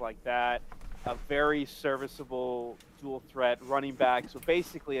quarterback like that, a very serviceable dual threat running back. So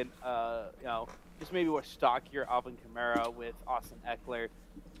basically, just maybe a stockier Alvin Kamara with Austin Eckler,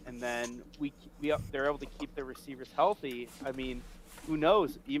 and then they're able to keep their receivers healthy. I mean, who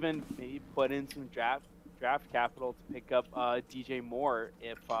knows? Even maybe put in some draft capital to pick up DJ Moore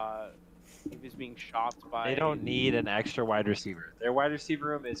if he's being shopped by. They don't need an extra wide receiver. Their wide receiver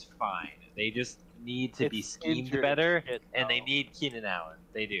room is fine. They just need to be It's schemed injury better, shit, and they though. need Keenan Allen.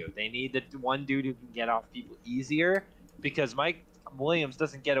 They do. They need the one dude who can get off people easier, because Mike Williams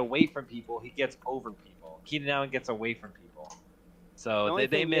doesn't get away from people. He gets over people. Keenan Allen gets away from people. The So only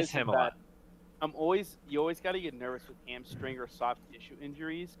they thing miss is him a that lot. you always got to get nervous with hamstring or soft tissue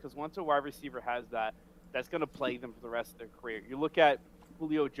injuries, because once a wide receiver has that, that's going to plague them for the rest of their career. You look at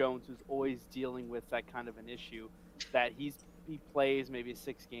Julio Jones, who's always dealing with that kind of an issue, that he plays maybe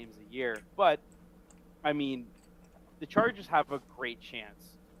 6 games a year. But I mean, the Chargers have a great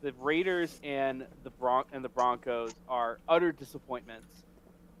chance. The Raiders and the Broncos are utter disappointments,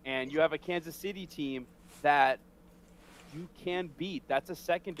 and you have a Kansas City team that you can beat. That's a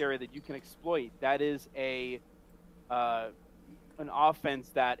secondary that you can exploit. That is an offense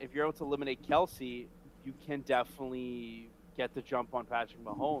that, if you're able to eliminate Kelsey, you can definitely get the jump on Patrick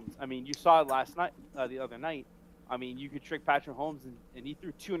Mahomes. I mean, you saw it the other night. I mean, you could trick Patrick Mahomes, and he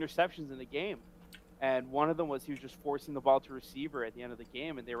threw 2 interceptions in the game. And one of them was he was just forcing the ball to receiver at the end of the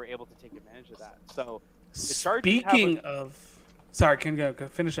game, and they were able to take advantage of that. So, the Chargers Speaking of, sorry, Ken, go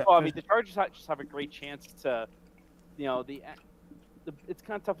finish up. Oh, I mean, the Chargers just have a great chance to, it's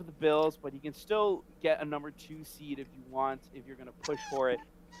kind of tough with the Bills, but you can still get a number 2 seed if you want, if you're going to push for it.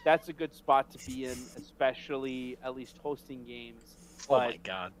 That's a good spot to be in, especially at least hosting games. Oh my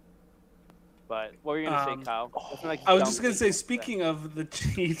God. But what were you going to say, Kyle? I was just gonna say, speaking of the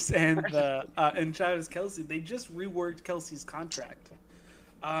Chiefs and the and Travis Kelce, they just reworked Kelsey's contract.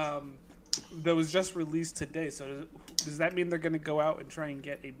 That was just released today. So does that mean they're gonna go out and try and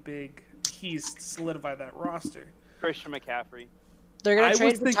get a big piece to solidify that roster? Christian McCaffrey. They're gonna I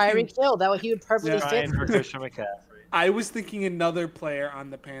trade was for thinking- Tyreek Hill. That way he would perfectly fit. Ryan for Christian McCaffrey. I was thinking another player on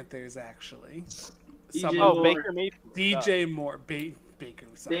the Panthers actually. DJ Oh, Moore. Baker Mayfield. DJ Moore, Baker.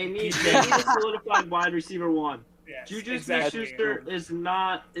 Sorry. They need DJ a solidified wide receiver 1. Yes, Juju exactly. Smith-Schuster is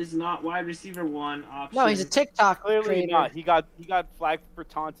not wide receiver 1 option. No, he's a TikTok Clearly creator. not. He got flagged for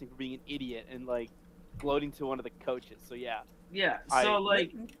taunting for being an idiot and gloating to one of the coaches. So yeah. Yeah, I- so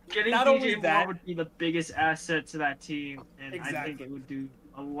getting Not only DJ that- Moore would be the biggest asset to that team, and I think Exactly. it would do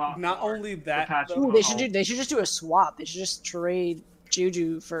a lot. Not more only for that, Patrick though- Ooh, they should Mahomes. just do a swap. They should just trade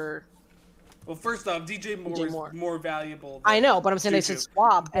Juju for. Well, first off, DJ Moore DJ is Moore. more valuable. I than know, but I'm saying they Juju. should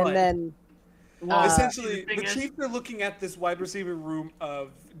swap But- and then. Well, Essentially, the thing the is- Chiefs are looking at this wide receiver room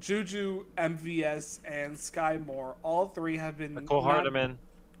of Juju, MVS, and Sky Moore. All three have been Nicole not- Hardeman.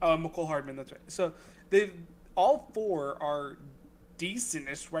 Oh, McCole Hardman, that's right. So all four are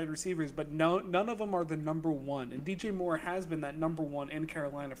decentish wide receivers, but none of them are the number one. And DJ Moore has been that number one in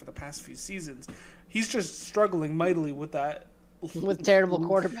Carolina for the past few seasons. He's just struggling mightily with that. With terrible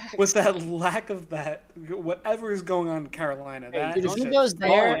quarterbacks. With that lack of that, whatever is going on in Carolina. Hey, That Dude, is if he just goes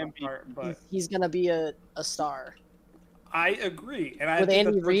there, falling apart, but he's gonna be a star. I agree, and I With think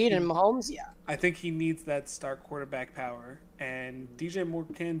Andy that's what Reid he- and Mahomes, yeah. I think he needs that star quarterback power, and DJ Moore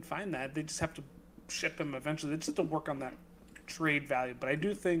can find that. They just have to ship him eventually. They just have to work on that trade value. But I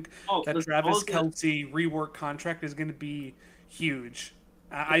do think that listen, Travis also- Kelce rework contract is going to be huge.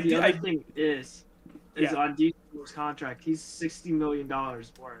 The other thing is Yeah. on DJ Moore's contract, he's $60 million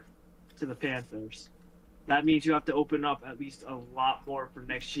worth to the Panthers. That means you have to open up at least a lot more for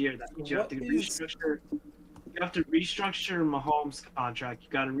next year. That means you have to What is- restructure. You have to restructure Mahomes' contract. You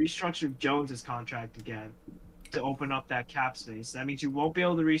got to restructure Jones's contract again to open up that cap space. That means you won't be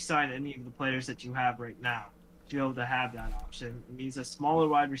able to re-sign any of the players that you have right now to be able to have that option. It means a smaller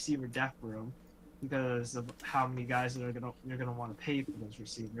wide receiver depth room because of how many guys that you're gonna want to pay for those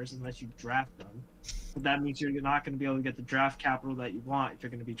receivers unless you draft them. But that means you're not going to be able to get the draft capital that you want if you're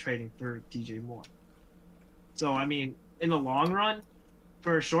going to be trading for DJ Moore. So I mean, in the long run,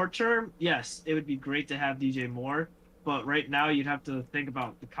 for a short term, yes, it would be great to have DJ Moore, but right now you'd have to think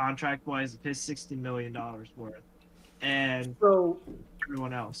about the contract wise of his $60 million worth and So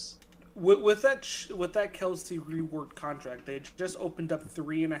everyone else. with that Kelce reworked contract, they just opened up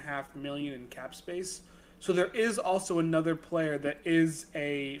 $3.5 million in cap space. So there is also another player that is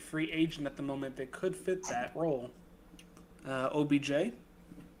a free agent at the moment that could fit that role. OBJ.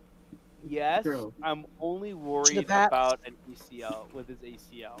 Yes, True. I'm only worried Pats. about an ACL with his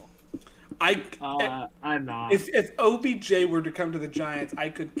ACL. I'm not. If OBJ were to come to the Giants, I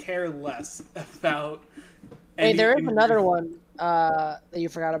could care less about. Hey, there is any another injury. one that you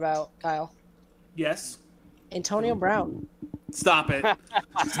forgot about, Kyle. Yes. Antonio Brown. Stop it.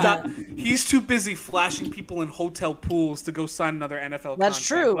 Stop. He's too busy flashing people in hotel pools to go sign another NFL That's contract.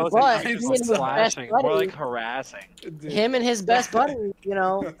 true, I was but like, he I'm and his best flashing, more buddy, like harassing. Dude. him and his best buddy, you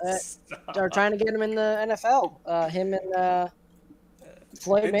know, Stop. are trying to get him in the NFL. Him and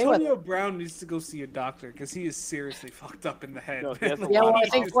Floyd Mayweather. Antonio Brown needs to go see a doctor because he is seriously fucked up in the head. No, he has a Yeah, well, I He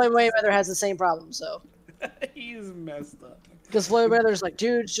think is- Floyd Mayweather has the same problem. So, he is messed up. because Floyd Mayweather's like,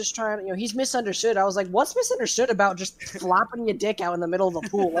 dude's just trying to, he's misunderstood. I was like, what's misunderstood about just flopping your dick out in the middle of a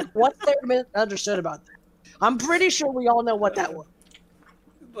pool? Like, what's there misunderstood about that? I'm pretty sure we all know what that was.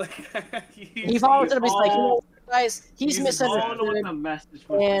 Like, He followed it up. He's like, guys, he's he's I don't know what misunderstood. the message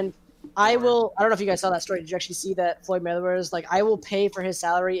was. And I will. I don't know if you guys saw that story. Did you actually see that Floyd Mayweather is like, I will pay for his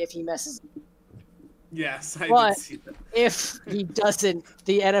salary if he messes. Yes, I But- did see that. If he doesn't,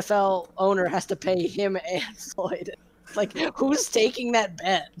 the NFL owner has to pay him and Floyd. Like, who's taking that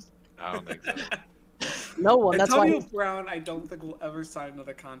bet? I don't think so. No one. That's Antonio why Brown, I don't think will ever sign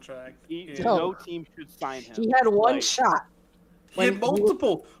another contract. No. No team should sign him. he had one Like, shot. He had when he-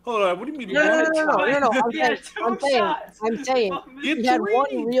 multiple. Hold on, what do you mean? No, no, no, multiple? no, no, no. Yeah, I'm two saying, shots. I'm saying, He he had one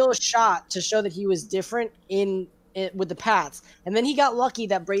three. real shot to show that he was different in with the Pats, and then he got lucky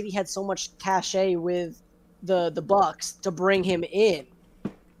that Brady had so much cachet with the Bucks to bring him in.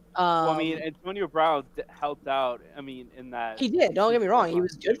 Well, I mean, Antonio Brown helped out. I mean, in that he did. Don't get me wrong. He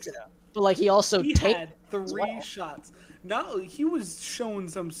was good for them, but like he also He take. had three well. shots. Not he was showing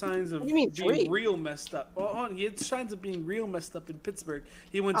some signs of What do you mean, being three? real messed up. Oh, he had signs of being real messed up in Pittsburgh.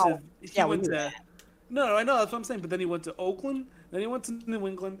 He went Oh, to he yeah, we went knew to that. No, I know that's what I'm saying. But then he went to Oakland, then he went to New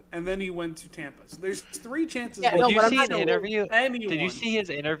England, and then he went to Tampa. So there's three chances. Yeah, that no, Did he you but I'm see not an gonna interview? anyone. Did you see his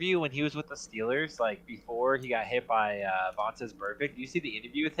interview when he was with the Steelers, like before he got hit by Vontaze Burfict? You see the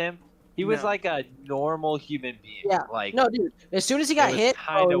interview with him? He was No. like a normal human being. Yeah. Like No, dude. As soon as he got hit,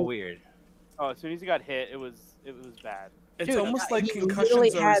 kind of oh, weird. Oh, as soon as he got hit, it was bad. It's dude, almost like he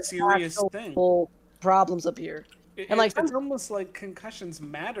literally concussions are a has serious actual thing. problems up here. And, like, It's almost like concussions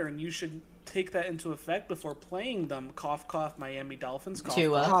matter, and you should take that into effect before playing them. Cough, cough. Miami Dolphins. Cough,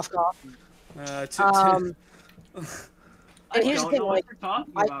 Tua. cough. Cough, cough. Um, And here's the don't thing, know like, what you're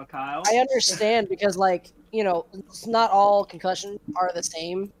talking I- about, Kyle. I understand because, like, it's not all concussions are the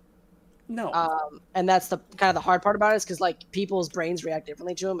same. no. And that's the kind of the hard part about it is because, like, people's brains react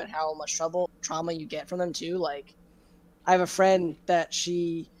differently to them and how much trauma you get from them, too. Like, I have a friend that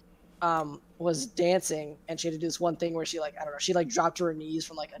she was dancing, and she had to do this one thing where she like I don't know, she like dropped to her knees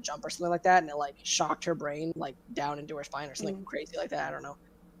from like a jump or something like that, and it like shocked her brain like down into her spine or something crazy like that. I don't know,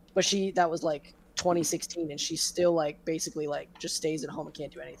 but that was like 2016, and she still like basically like just stays at home and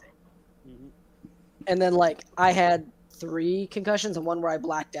can't do anything. Mhm. And then like I had 3 concussions and one where I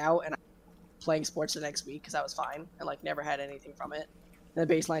blacked out, and I was playing sports the next week because I was fine and like never had anything from it. And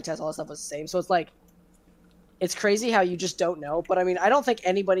the baseline test, all that stuff was the same. So it's like, it's crazy how you just don't know. But I mean, I don't think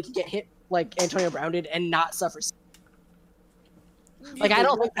anybody can get hit like Antonio Brown did and not suffer. Like, I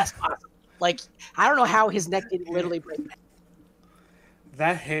don't think that's possible. Like, I don't know how his neck didn't literally break.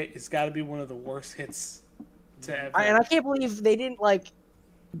 That hit has got to be one of the worst hits to ever. And I can't believe they didn't like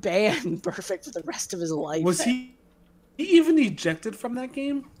ban Perfect for the rest of his life. Was he even ejected from that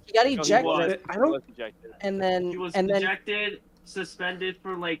game? He got No, he ejected, was. I He don't. was ejected. and then He was and then ejected, suspended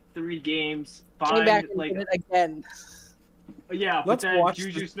for like 3 games, came back fined and like did it again. yeah, but Let's then watch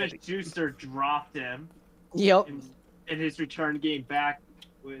Juju this Smith-Schuster dropped him Yep. in his return game back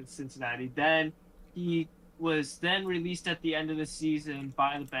with Cincinnati. Then he was then released at the end of the season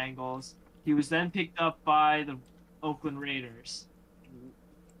by the Bengals. He was then picked up by the Oakland Raiders.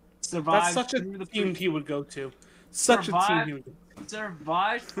 Survived That's such a through the team he would go to. Such a team Survive- he would go to.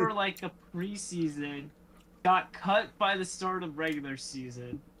 survived for like a preseason, got cut by the start of regular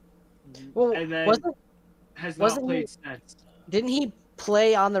season, Well, and then has not wasn't played since. didn't he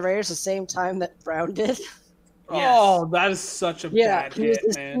play on the Raiders the same time that Brown did? Yes. Oh, that is such a Yeah, bad he was hit,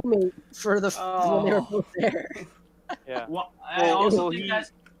 his man. teammate for the when they were Oh. both there. Yeah. Well, Well,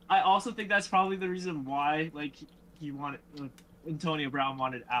 I also think that's probably the reason why like he wanted Antonio Brown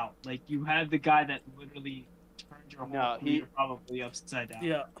wanted out. Like you had the guy that literally turned your whole No, career probably upside down.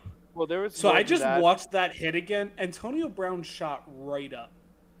 Yeah. Well, there was So more I to just that. watched that hit again. Antonio Brown shot right up.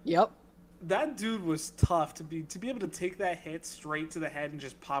 Yep. That dude was tough to be able to take that hit straight to the head and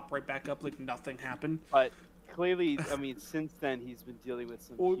just pop right back up like nothing happened. But clearly, I mean, since then he's been dealing with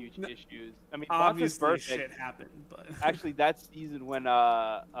some Well, huge issues. I mean, Obviously, Perfect. shit happened, but Actually, that season when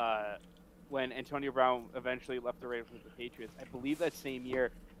Antonio Brown eventually left the Raiders with the Patriots, I believe that same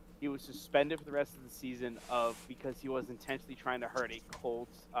year he was suspended for the rest of the season because he was intentionally trying to hurt a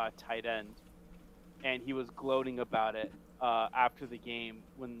Colts tight end, and he was gloating about it after the game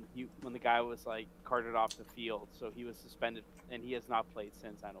when the guy was like carted off the field. So he was suspended, and he has not played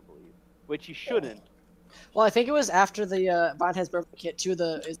since. I don't believe, which he shouldn't. Well, I think it was after the Vontaze Burfict hit to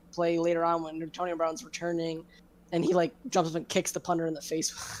the play later on when Antonio Brown's returning, and he like jumps up and kicks the punter in the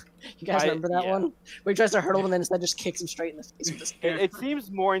face. You guys remember that yeah. one? Where he tries to hurdle him and then instead just kicks him straight in the face with the spear. It seems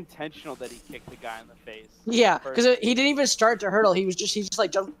more intentional that he kicked the guy in the face. Yeah, because he didn't even start to hurdle. He just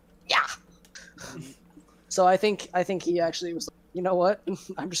like jumped. Yeah. So I think he actually was like, you know what?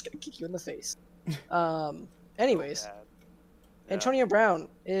 I'm just gonna kick you in the face. Anyways, Bad. Yeah. Antonio Brown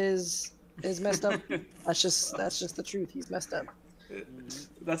is messed up. That's just the truth. He's messed up.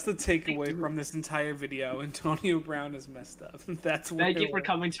 that's the takeaway from this entire video. Antonio Brown is messed up. That's what Thank it you for was.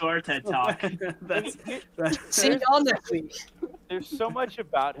 coming to our TED Talk. that's See y'all next week. There's so much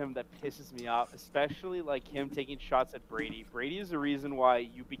about him that pisses me off, especially like him taking shots at Brady. Brady is the reason why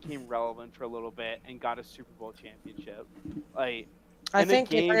you became relevant for a little bit and got a Super Bowl championship. Like, I in a think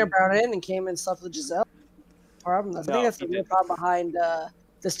game- Antonio Brown in and came and slept with Giselle. Problem. I No, think that's the he real didn't. problem behind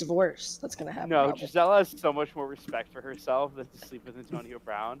this divorce that's gonna happen. no, probably. Giselle has so much more respect for herself than to sleep with Antonio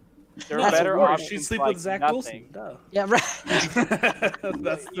Brown. There are That's better worse. options. She'd sleep like with Zach nothing. Wilson. Duh. Yeah, right.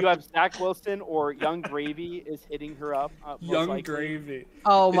 That's You have Zach Wilson or Young Gravy is hitting her up. Most Young likely. Gravy.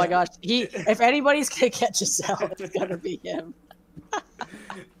 Oh my gosh, if anybody's gonna catch Giselle, it's gonna be him.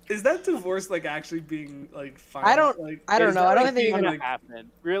 Is that divorce like actually being like fine? I don't- Like, I don't is know. that, I don't like, think being, they're It's like, gonna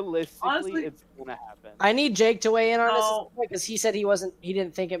happen. Realistically, Honestly- it's gonna happen. I need Jake to weigh in on No. this because he said he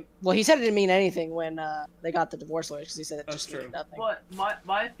didn't think it. Well, he said it didn't mean anything when they got the divorce lawyers because he said it That's just meant true. nothing. But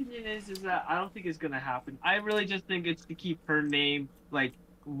my opinion is that I don't think it's gonna happen. I really just think it's to keep her name like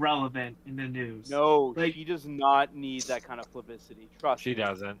relevant in the news. No, Like- she does not need that kind of publicity. Trust She me.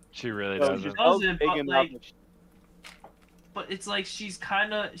 doesn't. She really No, doesn't. Giselle's Doesn't, big but, enough like- that she- But it's like she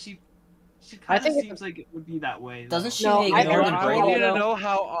kind of I seems think it's- like it would be that way. Doesn't though. she No, make I more don't- than I Brady? want you to though. know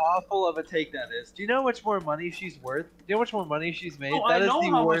how awful of a take that is. Do you know how much more money she's worth? Do you know how much more money she's made? Oh, I That is know the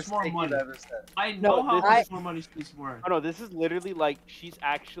how much worst more take money. you've ever said. I know No, how I- much more money she's worth. Oh no, this is literally like she's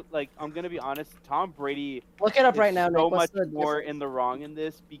actually like I'm gonna be honest. Tom Brady Look it up is right now, Nick. so What's much the more difference? in the wrong in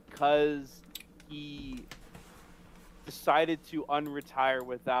this because he decided to unretire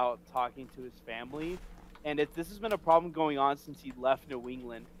without talking to his family, and this has been a problem going on since he left New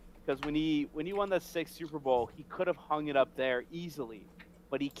England. Because when he won that 6th Super Bowl, he could have hung it up there easily,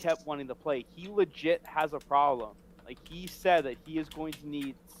 but he kept wanting to play. He legit has a problem. Like he said that he is going to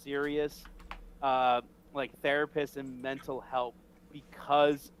need serious like therapists and mental help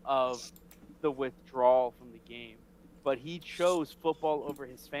because of the withdrawal from the game. But he chose football over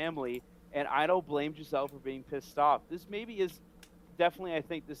his family, and I don't blame Giselle for being pissed off. This maybe is definitely, I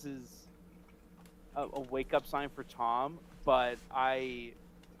think this is a wake-up sign for Tom, but I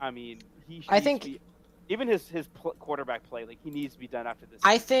mean, I think even his quarterback play, like, he needs to be done after this.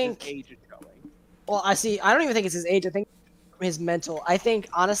 I think his age is showing. Well, I don't even think it's his age. I think his mental. I think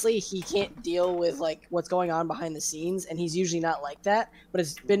honestly, he can't deal with like what's going on behind the scenes, and he's usually not like that. But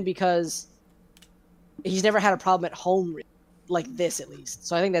it's been because he's never had a problem at home like this, at least.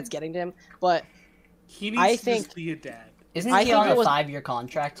 So I think that's getting to him. But he needs to just be a dad. Isn't he on a 5-year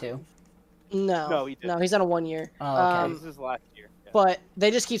contract too? No, he's on a 1 year. Oh, okay. This is his last year. Yeah. But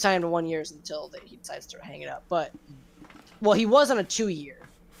they just keep signing him to 1 year until he decides to hang it up. But well, he was on a 2 year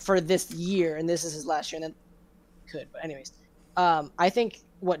for this year, and this is his last year, and then could. But anyways, I think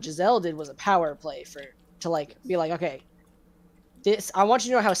what Giselle did was a power play to like be like, okay, I want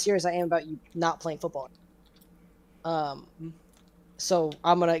you to know how serious I am about you not playing football. So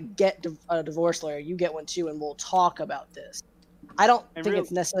I'm gonna get a divorce lawyer. You get one too, and we'll talk about this. I don't think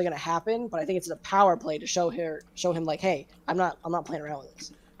it's necessarily gonna happen, but I think it's a power play to show him like, hey, I'm not playing around with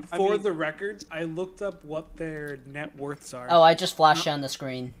this. For the record, I looked up what their net worths are. Oh, I just flashed it on the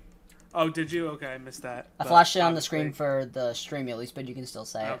screen. Oh, did you? Okay, I missed that. I flashed it on the screen for the stream at least, but you can still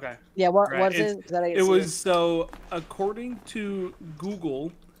say it. Okay. Yeah, what's it? It was so according to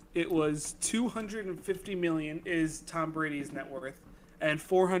Google, it was 250 million is Tom Brady's net worth, and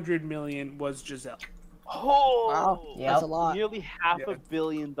 400 million was Giselle. Oh, wow, that's a lot. Nearly $500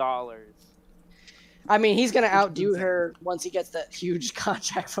 million. I mean, he's gonna outdo her once he gets that huge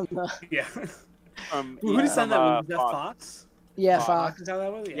contract from the. Yeah. Who designed that one? Was that Fox? Yeah, Fox. Is that what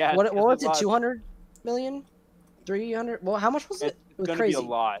that was? Yeah. What was it? 200 million? 300? Well, how much was it? It was crazy. Be a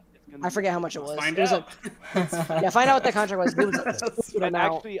lot. I forget how much it was. Find it was out. Yeah, find out what the contract was. It was and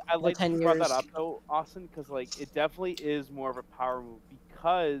actually, I like 10 you brought years. that up though, Austin, because like it definitely is more of a power move.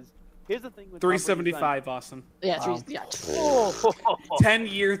 Because here's the thing with 375, Austin. Yeah, Wow. yeah.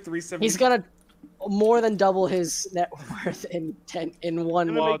 10-year 375. He's gonna more than double his net worth in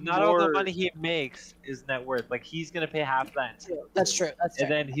 1 Well, week. not all the money he makes is net worth. Like, he's gonna pay half that, That's true. That's and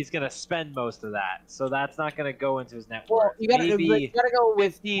true. then he's gonna spend most of that. So that's not gonna go into his net Well, worth. you gotta go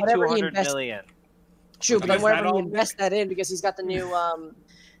with 50 to whatever he 100 invests. million. True, but Is then whatever that he all, invests that in, because he's got the new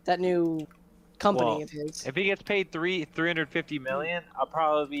that new company Well, of his. If he gets paid 350 million, I'll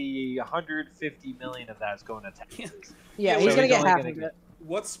probably 150 million of that is going to taxes. Yeah, So he's gonna he's get only half gonna of get- it.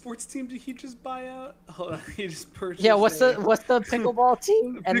 What sports team did he just buy out? Hold on, he just purchased. Yeah, what's the pickleball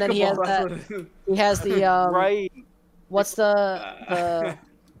team? And then he has the right. What's the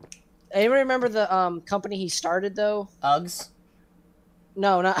anyone remember the company he started though? Uggs?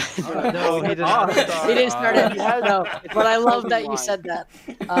 No, not No, he did not start. He didn't start it. He has- No, but I love that you line. said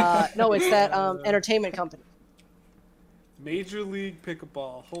that. No, it's that entertainment company. Major League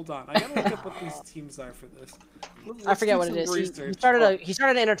Pickleball. Hold on, I gotta look up what these teams are for this. I forget what it is. He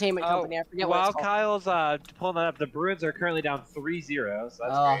started an entertainment company. I forget what While it's called. Kyle's pulling that up, the Bruins are currently down 3-0, so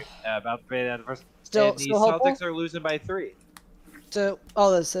that's great. About to pay that first. Still And the hopeful? Celtics are losing by 3. So,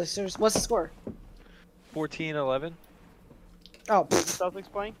 the Sixers. What's the score? 14-11. Oh,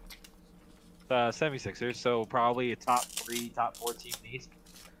 Celtics playing. 76ers, so probably a top 3, top 4 team in the East.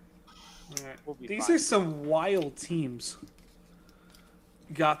 We'll be These fine. are some wild teams.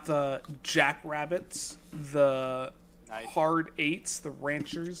 Got the Jackrabbits, the Nice. Hard Eights, the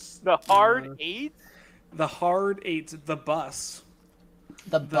Ranchers, The hard 8. the Hard Eights, the Bus,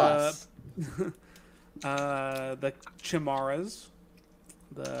 The bus. the Chimaras,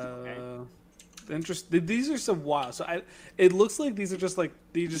 these are some wild. So it looks like these are just like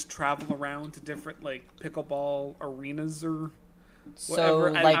they just travel around to different like pickleball arenas or So,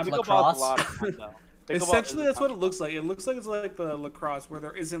 whatever. like I'm- Pickleball's lacrosse? a lot of fun, though. Pickleball Essentially, is that's what fun. it looks like. It looks like it's like the lacrosse, where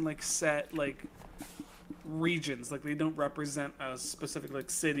there isn't like set like regions. Like they don't represent a specific like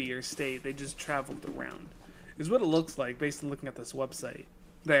city or state. They just traveled around. Is what it looks like based on looking at this website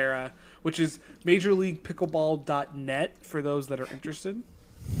there, which is MajorLeaguePickleball.net for those that are interested.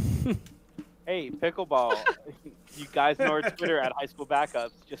 Hey, pickleball. You guys know our Twitter at High School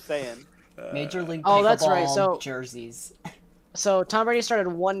Backups. Just saying. Major League Oh, that's right, Pickleball so- jerseys. So Tom Brady started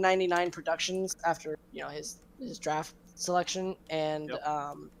 199 Productions after his draft selection, and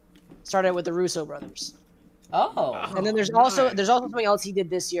started with the Russo brothers. Oh. And then there's also something else he did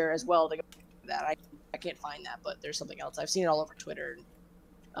this year as well to go with that. I can't find that, but there's something else. I've seen it all over Twitter.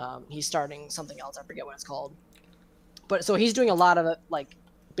 He's starting something else. I forget what it's called. But so he's doing a lot of like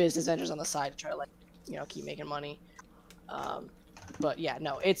business ventures on the side to try to keep making money. But yeah,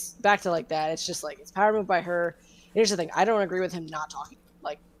 no, it's back to like that. It's just like it's power move by her. Here's the thing: I don't agree with him not talking.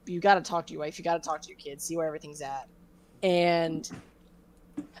 Like you got to talk to your wife, you got to talk to your kids, see where everything's at. And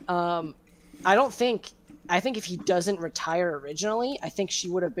I don't think. I think if he doesn't retire originally, I think she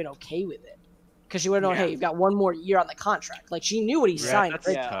would have been okay with it because she would have known, Yeah. hey, you've got one more year on the contract. Like she knew what he Yeah, signed. that's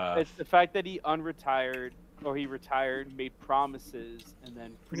right? tough. Yeah, it's the fact that he unretired or he retired, made promises, and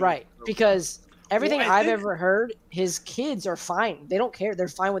then pretty much Right, broke because everything Well, I I've think- ever heard, his kids are fine. They don't care. They're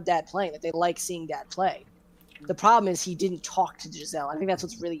fine with dad playing. That they like seeing dad play. The problem is he didn't talk to Giselle. I think that's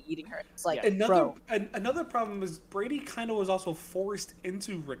what's really eating her. It's like, bro, Another problem is Brady kind of was also forced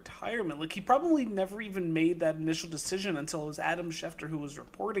into retirement. Like he probably never even made that initial decision until it was Adam Schefter who was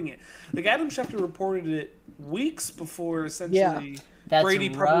reporting it. Like Adam Schefter reported it weeks before essentially That's Brady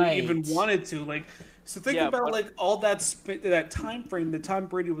probably right. even wanted to. Like so think Yeah, about but- like all that time frame. The time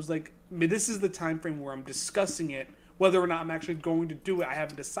Brady was like, I mean, this is the time frame where I'm discussing it. Whether or not I'm actually going to do it, I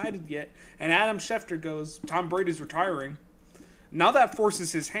haven't decided yet. And Adam Schefter goes, Tom Brady's retiring. Now that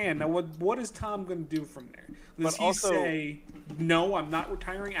forces his hand. Now what is Tom going to do from there? Does But he also- say, no, I'm not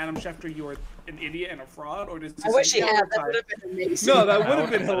retiring, Adam Schefter, you're an idiot and a fraud? Or does he I wish say, he "Yeah, had. I'm That would retiring"? have been amazing. No, that That would have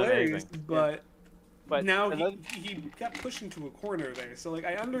been would've been hilarious. amazing. But now another- he got pushed into a corner there. So like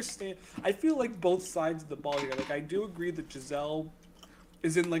I understand. I feel like both sides of the ball here. Like I do agree that Giselle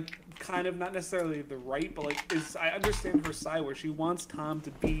is in like kind of not necessarily the right, but like I understand her side where she wants Tom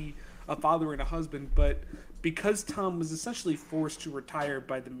to be a father and a husband, but because Tom was essentially forced to retire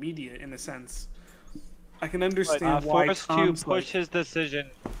by the media in a sense, I can understand why Forced to Tom's push like, his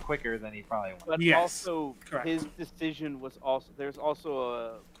decision quicker than he probably wanted. But Yes, also, correct. his decision was also there's also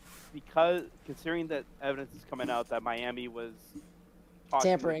a because considering that evidence is coming out that Miami was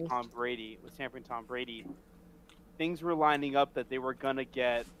talking Tampering. with Tom Brady, was tampering Tom Brady. Things were lining up that they were gonna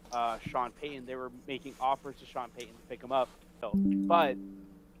get Sean Payton. They were making offers to Sean Payton to pick him up. But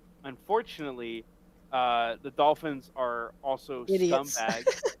unfortunately, the Dolphins are also Idiots.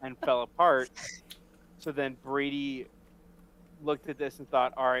 scumbags and fell apart. So then Brady looked at this and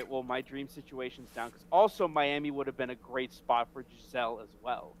thought, all right, well, my dream situation's down. Because also Miami would have been a great spot for Giselle as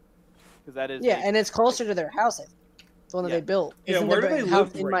well. Because that is Yeah, a- and it's closer to their house. I think. The one that Yeah. they built. Yeah, Isn't where their do they house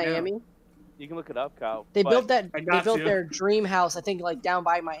live in right now? Miami? you can look it up, Kyle. They but- built that. I They got built you. their dream house. I think like down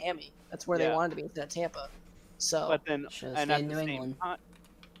by Miami. That's where they Yeah. wanted to be instead of Tampa. So But then, Should've and stayed at in the New same England. time,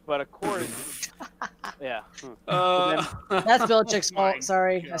 but of course, yeah. that's Belichick's My fault.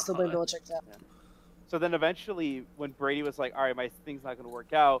 Sorry, I still blame God. Belichick. For that. So then eventually, when Brady was like, "All right, my thing's not going to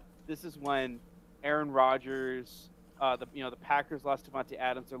work out," this is when Aaron Rodgers, the Packers lost Devontae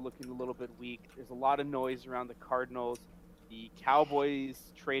Adams. They're looking a little bit weak. There's a lot of noise around the Cardinals. The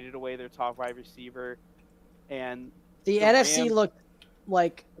Cowboys traded away their top wide receiver, and The The NFC Rams- looked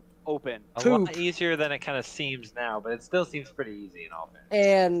like open. A lot Poop. easier than it kind of seems now, but it still seems pretty easy in all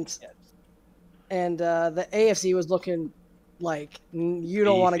fairness. and Yes. the AFC was looking like you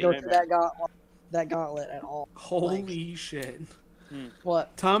don't want to go Easy. through that gauntlet at all. Holy shit.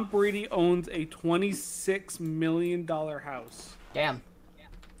 What? Tom Brady owns a $26 million house Damn.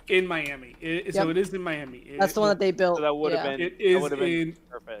 in Miami. So Yep. it is in Miami. That's the one that they built. So that would have yeah. been. It that is would have been in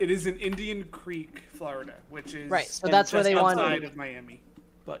perfect. it is in Indian Creek, Florida, which is Right, so and that's where just they outside wanted. of Miami.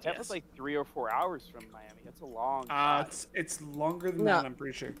 But That yes. was like 3 or 4 hours from Miami. That's a long. drive. it's longer than No. that, I'm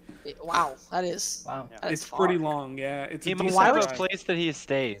pretty sure. Wow, that is. Wow. Yeah. That's It's pretty far. long, yeah. It's He a must decent why have would- a drive. place that he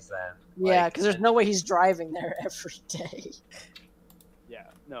stays then. Yeah, Like, because there's no way he's driving there every day. Yeah.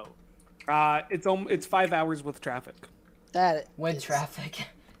 No. It's 5 hours with traffic. That With is- traffic.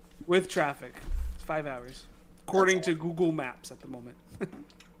 With traffic, it's 5 hours, according to Google Maps at the moment.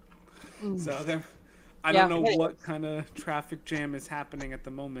 Mm. So I Yeah, don't know it what kind of traffic jam is happening at the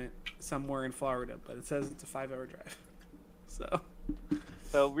moment somewhere in Florida, but it says it's a 5-hour drive. So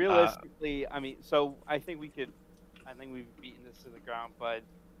So realistically, I mean, so I think we've beaten this to the ground, but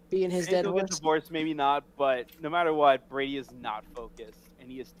being his maybe dead they'll get horse. divorced, maybe not. But no matter what, Brady is not focused, and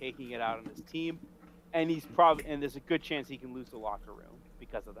he is taking it out on his team, and there's a good chance he can lose the locker room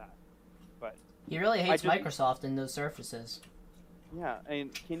because of that. But He really hates just- Microsoft and those surfaces. yeah,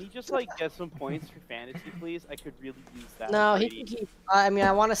 and can you just like get some points for fantasy, please? I could really use that. No, he Brady. can keep. I mean,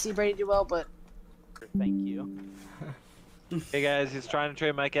 I want to see Brady do well, but Thank you. Hey guys, he's trying to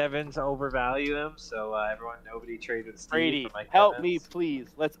trade Mike Evans, overvalue him. So nobody traded Steve Brady, for Mike help Evans. me, please.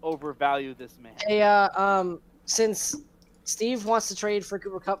 Let's overvalue this man. hey, since Steve wants to trade for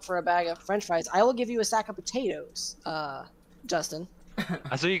Cooper Cup for a bag of French fries, I will give you a sack of potatoes, Justin.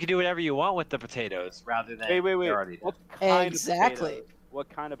 So you can do whatever you want with the potatoes, rather than Wait. they're already What done. kind Exactly. of potatoes? What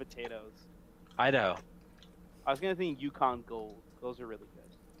kind of potatoes? Idaho. I was gonna think Yukon Gold. Those are really good.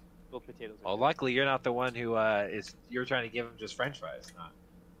 grilled potatoes. Well, luckily you're not the one who you're trying to give him just French fries, not.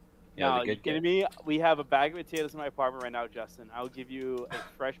 No, the you good kidding me? We have a bag of potatoes in my apartment right now, Justin. I'll give you a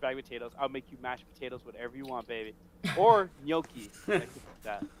fresh bag of potatoes. I'll make you mashed potatoes, whatever you want, baby. Or gnocchi. I could do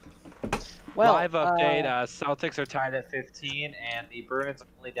that. Well, Live update: Celtics are tied at 15, and the Bruins are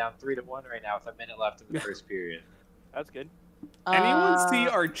only down 3-1 right now with a minute left in the first period. That's good. Anyone see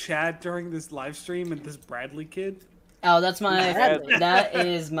uh, our chat during this live stream and this Bradley kid? Oh, that's my. Bradley. That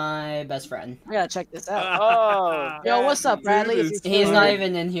is my best friend. I gotta check this out. Oh, Yo, what's up, Bradley? Dude, If it's you're He's still not here.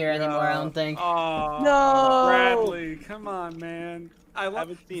 even in here anymore. I don't think. Oh, No! Bradley, come on, man. I love.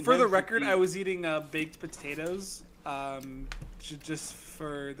 haven't seen For him the since record, he- I was eating baked potatoes. Just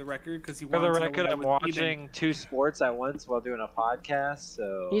for the record, because he For wanted the to know record, what I I'm was eating. watching 2 sports at once while doing a podcast.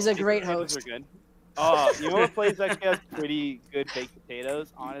 So He's a great potatoes host. are good. Oh, you know what place actually has pretty good baked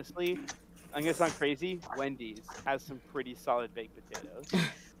potatoes? Honestly, I'm gonna sound crazy. Wendy's has some pretty solid baked potatoes.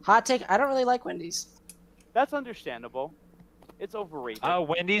 Hot take: I don't really like Wendy's. That's understandable. It's overrated.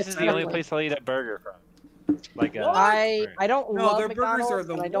 Wendy's is the only place I'll eat a burger from. Like I don't No, love their burgers McDonald's, are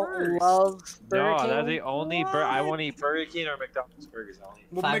the and I don't worst. love Burger No, King. that's the only I won't eat Burger King or McDonald's burgers. I'll eat.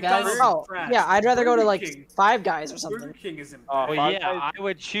 Well, Five McDonald's Guys? is Oh, trash. yeah, I'd rather go to Burger like King- Five Guys or Burger something. King is Oh, Well, Five yeah, Guys- I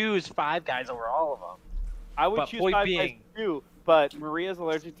would choose Five Guys over all of them. I would but choose point Five being- Guys too, but Maria's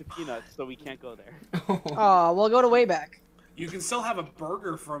allergic to peanuts, so we can't go there. Oh, we'll go to Wayback. You can still have a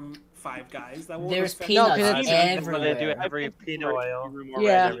burger from Five Guys. That won't There's affect peanuts No, 'cause That's what they do everywhere. every peanut oil.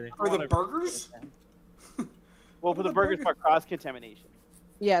 Yeah. For the burgers? Well, for the burgers, for cross contamination.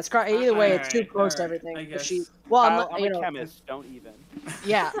 Yeah, it's either way, it's too Alright, close to alright, everything. I But guess. she, well, Kyle, I'm, I'm you a know, chemist. Don't even.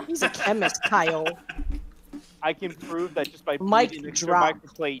 yeah, he's a chemist, Kyle. I can prove that just by Mic putting an extra drop.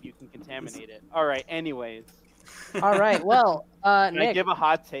 microplate, you can contaminate it. All right. Anyways, All right, well, can I Nick, give a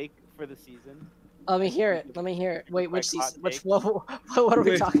hot take for the season? let me hear it. Let me hear it. Wait, which Quick hot season? Which take. what are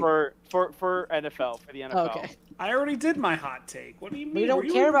we Wait, talking? For NFL, for the NFL. Okay, I already did my hot take. What do you mean? we Were don't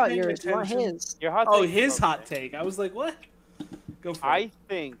you care even about paying yours. We want attention? his. Your hot Oh, take his is hot okay. take. I was like, what? Go for I it.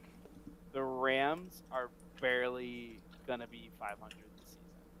 think the Rams are barely gonna be 500 this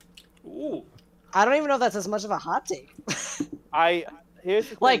season. Ooh. I don't even know if that's as much of a hot take. Here's the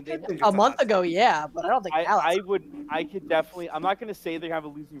thing, Like they- think a it's month hot ago, yeah, but I don't think now I it's- could definitely. I'm not gonna say they have a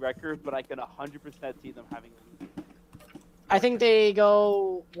losing record, but I can 100% see them having a losing. I think they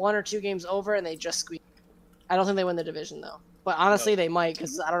go 1 or 2 games over and they just squeeze. I don't think they win the division though. But honestly, they might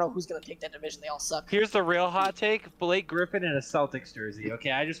because I don't know who's gonna take that division. They all suck. Here's the real hot take: Blake Griffin in a Celtics jersey.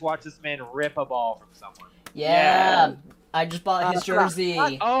 Okay, I just watched this man rip a ball from someone. Yeah, I just bought his come on. jersey.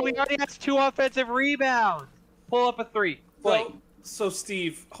 Oh, he already has 2 offensive rebounds. Pull up a 3. Blake. So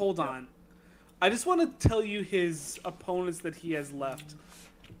Steve, hold on. I just want to tell you his opponents that he has left,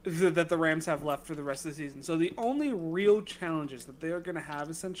 that the Rams have left for the rest of the season. So the only real challenges that they are going to have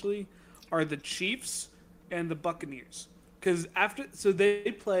essentially are the Chiefs and the Buccaneers. Because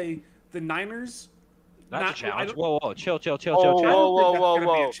they play the Niners. That's Not- a challenge. I don't- Whoa, chill. Oh, I don't whoa, think that's whoa, gonna be a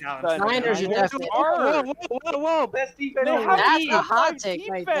whoa. challenge The for them. Niners are Niners definitely- Whoa! Best defense They in the have That's league. a hot defense. take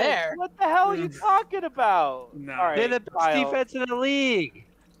right there. What the hell are you talking about? No. All right, They're the best Kyle. defense in the league.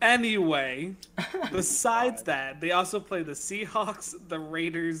 Anyway, besides that, they also play the Seahawks, the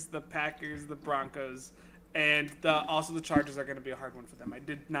Raiders, the Packers, the Broncos, and also the Chargers are going to be a hard one for them. I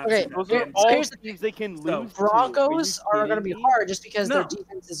did not Okay, see that. Those Here- are game. all here's the teams they can So, lose. Broncos are going to be hard just because their No.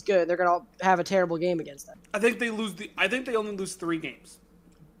 defense is good. They're going to have a terrible game against them. I think they only lose 3 games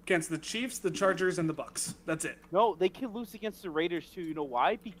against the Chiefs, the Chargers, and the Bucks. That's it. No, they can lose against the Raiders too. You know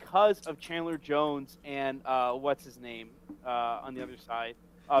why? Because of Chandler Jones and what's his name on the other side,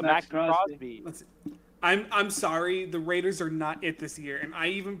 Max Crosby. Let's see. I'm sorry, the Raiders are not it this year, and I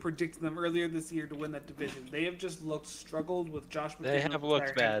even predicted them earlier this year to win that division. They have just struggled with Josh McDaniels. They have looked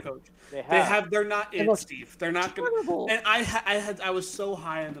as their head bad. Coach. They They have. have. They're not They it, look Steve. They're not gonna. Terrible. And I was so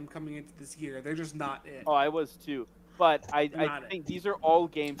high on them coming into this year. They're just not it. Oh, I was too. But I Not think these are all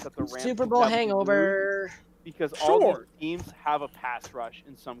games that the Rams Super can Bowl definitely hangover. lose because all Sure. these teams have a pass rush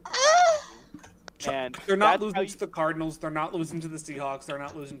in some. And They're not that's how losing you- to the Cardinals. They're not losing to the Seahawks. They're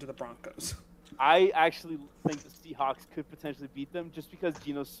not losing to the Broncos. I actually think the Seahawks could potentially beat them just because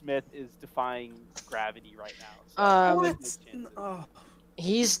Geno Smith is defying gravity right now. So I Um, think there's chances. Oh,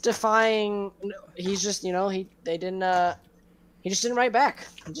 He's defying. He's just they didn't. He just didn't write back.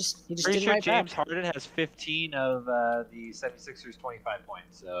 He just Pretty didn't sure write James back. Harden has 15 of the 76ers' 25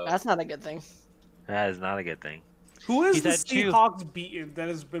 points. So That's not a good thing. that is not a good thing. who has He's the had 2. Seahawks beaten that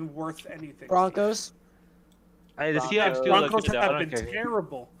has been worth anything? Broncos. Hey, the Broncos. Seahawks do look Broncos good. Though. I have don't been care.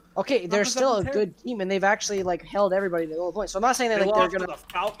 terrible. Okay, they're for still a 7-10. good team, and they've actually like held everybody to the low point. So I'm not saying that They like, they're lost gonna. to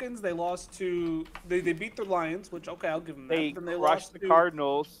the Falcons. They lost to they beat the Lions, which okay, I'll give them that. They Then they crushed lost the to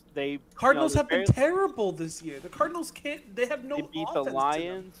Cardinals. They Cardinals you know, have been they're terrible this year. The Cardinals can't. They have no They beat offense the to them.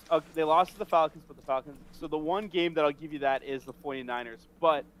 Lions. Okay, they lost to the Falcons, but the Falcons. So the one game that I'll give you that is the 49ers.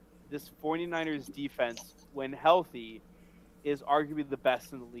 But this 49ers defense, when healthy, is arguably the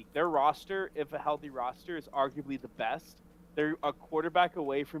best in the league. Their roster, if a healthy roster, is arguably the best. They're a quarterback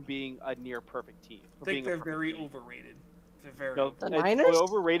away from being a near perfect team. I think they're very overrated. They're very No, The it's Niners?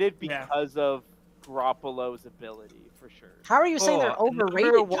 overrated Yeah. because of Garoppolo's ability, for sure. How are you saying they're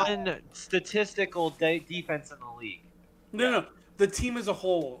overrated? Number John? one statistical defense in the league. No. The team as a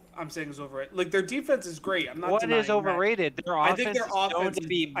whole, I'm saying, is overrated. Like their defense is great. I'm not. What denying is that. overrated? Their I offense think their is known offense. to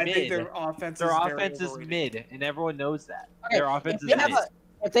be I mid. think their offense. Their is very offense is overrated. mid, and everyone knows that. Okay, Their offense if is they, have mid.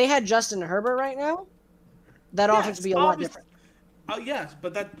 if they had Justin Herbert right now, that Yes, offense would be a lot obviously. different. Yes,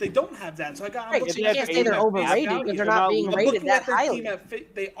 but that they don't have that. So I got. I'm Right, looking so you at can't their say team they're at face overrated value. because they're They're not not being I'm rated looking that at their highly. team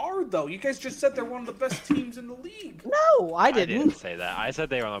at they are though. You guys just said they're one of the best teams in the league. No, I I didn't didn't. say that. I said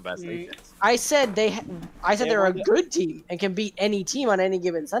they were the best. Mm. defense. I said they're a won- good team and can beat any team on any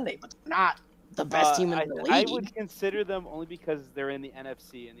given Sunday, but they're not the best team in the I league. would consider them only because they're in the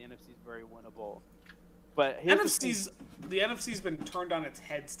NFC, and the NFC is very winnable. But here's The NFC's been turned on its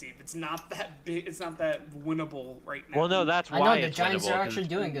head, Steve. It's not that big. It's not that winnable right now. Well, no, that's I why know the it's Giants winnable, are 'cause actually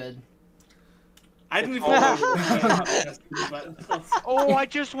it's- doing good. I didn't even. but, Oh, I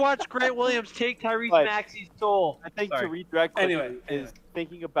just watched Grant Williams take Tyrese But- Maxey's soul. I think Sorry. to redirect quickly Anyway. is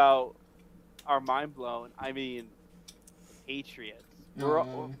thinking about our mind blown. I mean, Patriots. We're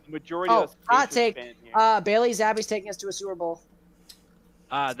majority Oh, of us hot Patriots take. fan here. Bailey Zappi's taking us to a Super Bowl.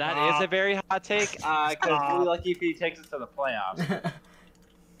 That is a very hot take. Because really lucky if he takes us to the playoffs.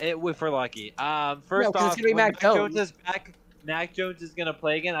 If we're lucky. First 'cause it's off, gonna be when Mac Jones. is back, Mac Jones is gonna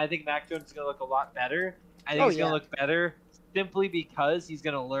play again. I think Mac Jones is gonna look a lot better. I think Oh, he's yeah. gonna look better simply because he's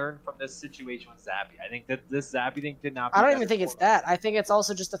gonna learn from this situation with Zappy. I think that this Zappy thing did not. Be I don't better even think it's for him. that. I think it's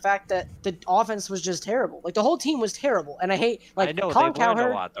also just the fact that the offense was just terrible. Like the whole team was terrible, and I hate I like know Colin they learned a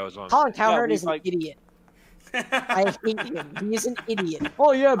Cowherd. lot. Those ones. Colin Cowherd we is an like- idiot. I hate him. He's an idiot.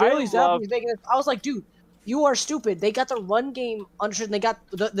 Oh yeah, Bailey love- Zappi's making it. I was like, dude, you are stupid. They got the run game understood. And they got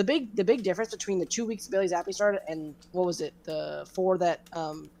the big difference between the 2 weeks Bailey Zappi started and what was it, the 4 that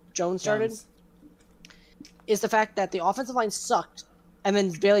Jones started, is the fact that the offensive line sucked, and then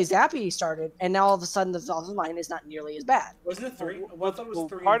Bailey Zappi started, and now all of a sudden the offensive line is not nearly as bad. Wasn't it 3? Well, I thought it was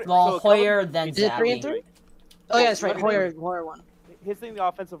 3. part- Well, So a couple- Hoyer, then Is it 3 and Zappi. 3? Oh yeah, that's right. Well, Hoyer won. His thing, the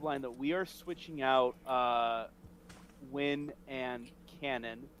offensive line, though, we are switching out Wynn and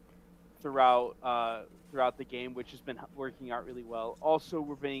Cannon throughout the game, which has been working out really well. Also,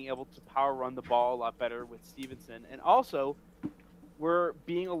 we're being able to power run the ball a lot better with Stevenson, and also we're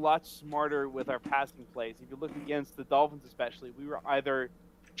being a lot smarter with our passing plays. If you look against the Dolphins, especially, we were either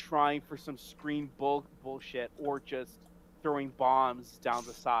trying for some screen bullshit or just throwing bombs down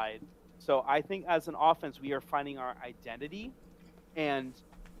the side. So I think as an offense, we are finding our identity. And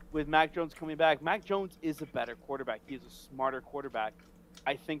with Mac Jones coming back, Mac Jones is a better quarterback. He is a smarter quarterback.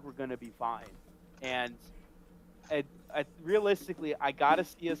 I think we're going to be fine. And realistically, I got to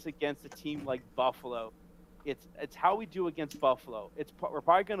see us against a team like Buffalo. It's how we do against Buffalo. We're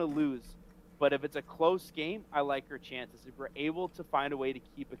probably going to lose. But if it's a close game, I like our chances. If we're able to find a way to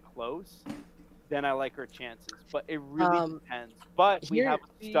keep it close, then I like our chances. But it really depends. But we have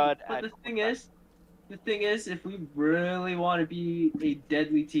a stud But at the quarterback. thing is, if we really want to be a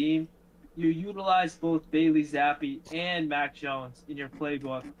deadly team, you utilize both Bailey Zappi and Mac Jones in your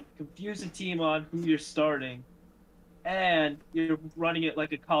playbook. Confuse the team on who you're starting, and you're running it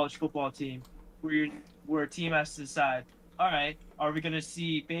like a college football team, where a team has to decide, all right, are we going to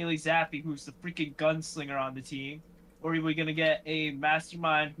see Bailey Zappi, who's the freaking gunslinger on the team, or are we going to get a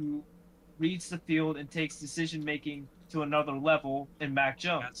mastermind who reads the field and takes decision-making to another level in Mac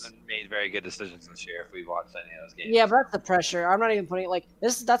Jones? Hasn't made very good decisions this year if we've watched any of those games. Yeah, but that's the pressure. I'm not even putting it like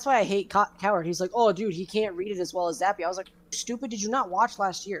this. That's why I hate Coward. He's like, oh, dude, he can't read it as well as Zappi. I was like, stupid. Did you not watch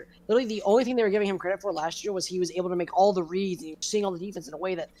last year? Literally, the only thing they were giving him credit for last year was he was able to make all the reads and he was seeing all the defense in a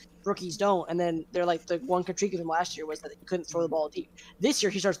way that rookies don't. And then they're like, the one critique of him last year was that he couldn't throw the ball deep. This year,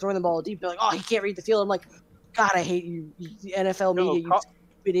 he starts throwing the ball deep. They're like, oh, he can't read the field. I'm like, God, I hate you, NFL No, media, you Col- stupid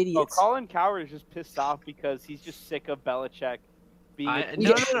Oh, idiots. Colin Coward is just pissed off because he's just sick of Belichick being.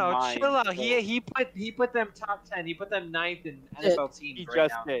 No, a no, mind. chill out. He put them top 10. He put them 9th in NFL teams He right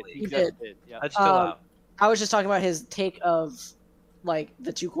just now. did. in the He league. just did. Yeah. Let's chill out. I was just talking about his take of like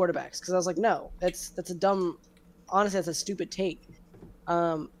the 2 quarterbacks because I was like, no, that's a dumb. Honestly, that's a stupid take.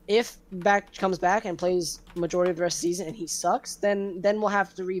 If back comes back and plays majority of the rest of the season and he sucks, then we'll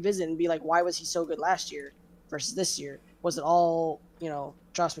have to revisit and be like, why was he so good last year versus this year? Was it all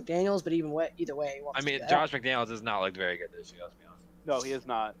Josh McDaniels? But either way, we'll I have to mean, do that. Josh McDaniels has not looked very good this year. Let's be honest. No, he is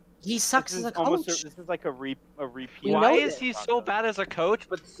not. He sucks as a coach. This is like a repeat. We Why know is that. he so bad as a coach,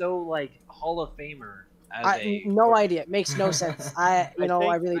 but so like Hall of Famer? No idea. It makes no sense. I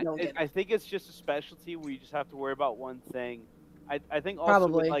really don't get it. I think it's just a specialty where you just have to worry about one thing. I think also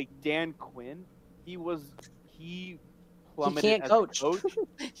Probably. with like Dan Quinn, he plummeted can't as coach. a coach,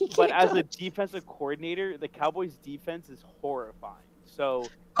 He but can't as a coach. defensive coordinator, the Cowboys' defense is horrifying. So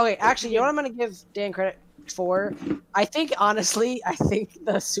Okay, actually, you know what I'm going to give Dan credit for? I think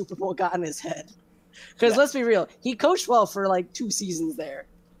the Super Bowl got in his head. Because let's be real, he coached well for like 2 seasons there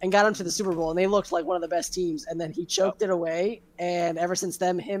and got him to the Super Bowl, and they looked like one of the best teams. And then he choked it away, and ever since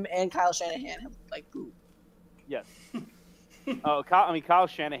then, him and Kyle Shanahan have like poo. yes. Kyle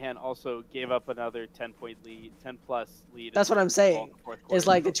Shanahan also gave up another 10-point lead, 10+ lead. That's what I'm saying. in the fourth It's quarter.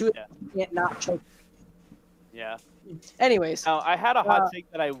 like the two of Yeah. them can't not choke. Yeah. Anyways, Now I had a hot take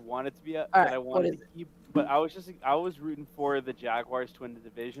that I wanted to be that alright, I what wanted is to keep, but I was rooting for the Jaguars to win the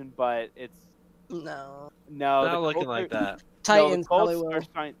division, but it's no. no. Not the looking Colts like are- that. Titans no, probably the Colts will. are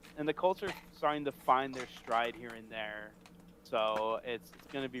starting, and the Colts are starting to find their stride here and there. So it's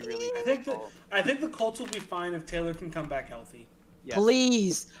going to be really I think difficult. I think the Colts will be fine if Taylor can come back healthy. Yes.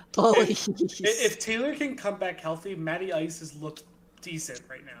 Please. If Taylor can come back healthy, Matty Ice has looked decent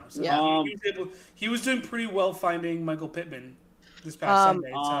right now. So Yeah. he was doing pretty well finding Michael Pittman this past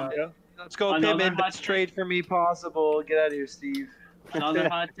Sunday. So. Let's go, Another Pittman. hot Best trade for me possible. Get out of here, Steve. Another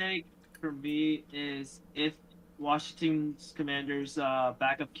hot take for me is if Washington's Commanders'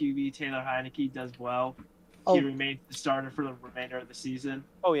 backup QB Taylor Heineke does well, Oh. he remains the starter for the remainder of the season.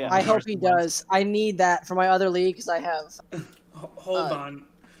 Oh yeah. I hope he does. I need that for my other league because I have. Hold on.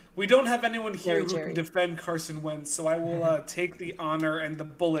 We don't have anyone here Jerry, who Jerry. can defend Carson Wentz, so I will take the honor and the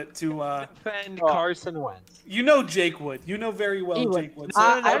bullet to. Defend Oh. Carson Wentz. You know Jake Wood. You know very well He would. Jake Wood.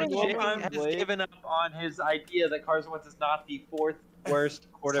 I I don't don't even know. know. Has given up on his idea that Carson Wentz is not the 4th worst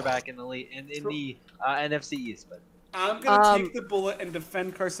quarterback in the league in the NFC East, but I'm gonna take the bullet and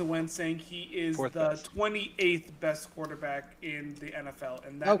defend Carson Wentz, saying he is Fourth the best. 28th best quarterback in the NFL,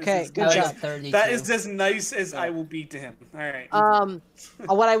 and that Okay, is good as I job. got 32. That is as nice as I will be to him. All right.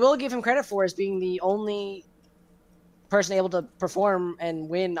 What I will give him credit for is being the only person able to perform and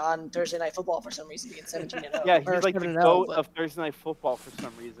win on Thursday Night Football for some reason, being 17-0. Yeah, or he's like the 7-0, goat but- of Thursday Night Football for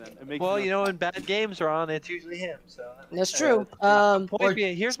some reason. It makes well, no you know, sense. when bad games are on, it's usually him. So That's true. Point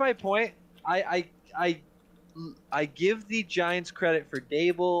being, here's my point. I give the Giants credit for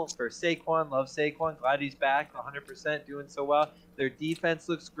Dable, for Saquon. Love Saquon. Glad he's back, 100%, doing so well. Their defense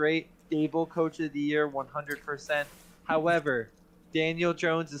looks great. Dable, Coach of the Year, 100%. However, Daniel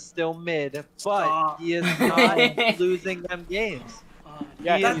Jones is still mid, but Stop. he is not losing them games.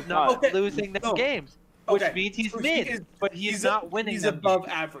 Yeah, he he's is not Okay, losing them no. games, which Okay, means he's so mid, but he's not winning He's them above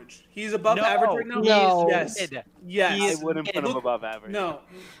games. average. He's above No, average right now. he No. is Yes. mid. Yes. He I is wouldn't put him mid. above average. No.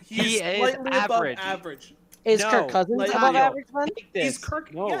 He is slightly above average. average. is No, Kirk Cousins like- above Kyle. average, man? Take this. He's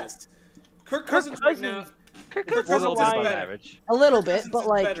Kirk. No. Yes. Kirk Cousins right now. Kirk Kirk Cousins is a little bit Cousins above is better. average. A little bit, Cousins but is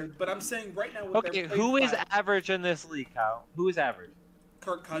like better, but I'm saying right now with Okay, their play who is style, average in this league, Kyle? Who is average?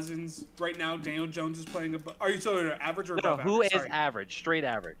 Kirk Cousins right now? Daniel Jones is playing above. Are you talking average or No, above who average? is Sorry. average? Straight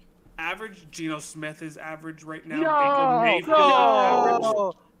average. Average? Geno Smith is average right now. No, Baker Mayfield is average.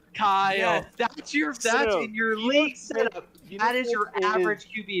 no, Kyle. Yeah. That's No. in your league setup. Geno That is your Smith average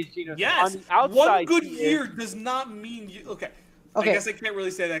QB is Geno Smith. Yes. On the outside, One good he is- year does not mean you. Okay. I Okay. guess I can't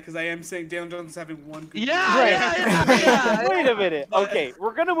really say that because I am saying Daniel Jones is having one good Yeah, year. yeah. Wait a minute. Okay,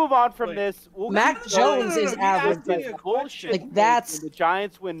 we're gonna move on from Wait. this. We'll Mac get Jones no, is you average. asked me But a bullshit. question. Like, that's- The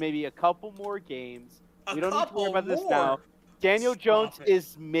Giants win maybe a couple more games. A We don't need to couple worry about this more. now. Daniel Stop Jones it.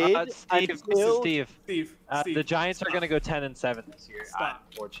 is mid Steve, until Steve. Steve, The Giants are stop. going to go 10-7 this year, Stop.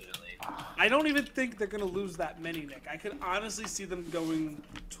 unfortunately. I don't even think they're gonna lose that many, Nick. I could honestly see them going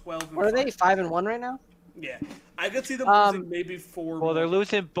 12. And what are they? 5. 5-1 right now? Yeah, I could see them Um, losing maybe 4. Well, they're more.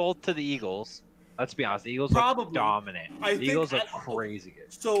 losing both to the Eagles. Let's be honest. The Eagles are Probably. dominant. I The think Eagles are at- crazy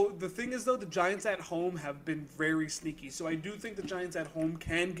good. So the thing is, though, the Giants at home have been very sneaky. So I do think the Giants at home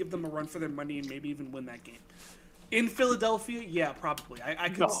can give them a run for their money and maybe even win that game. In Philadelphia, yeah, probably. I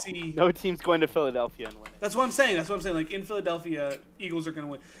could see. no team's going to Philadelphia and winning. That's what I'm saying. Like in Philadelphia, Eagles are going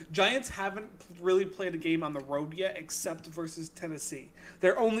to win. Giants haven't really played a game on the road yet, except versus Tennessee.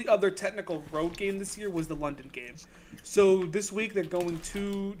 Their only other technical road game this year was the London game. So this week they're going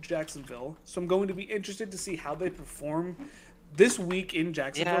to Jacksonville. So I'm going to be interested to see how they perform this week in Yeah,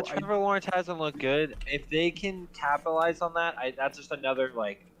 Jacksonville, Trevor Lawrence hasn't looked good. If they can capitalize on that, that's just another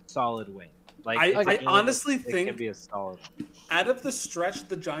like solid win. Like I it's honestly it think can be a solid win. out of the stretch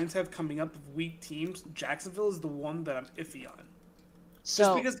the Giants have coming up of weak teams, Jacksonville is the one that I'm iffy on. Just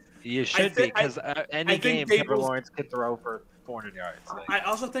So because You should be think- because any I think game Trevor Dable's- Lawrence could throw for 400 yards. Like, I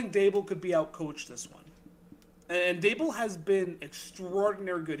also think Dable could be outcoached this one. And Dable has been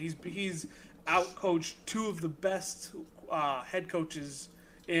extraordinary good. He's outcoached two of the best head coaches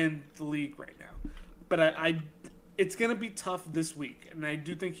in the league right now. But it's going to be tough this week, and I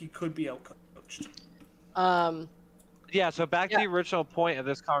do think he could be outcoached. yeah. So back to Yeah. the original point of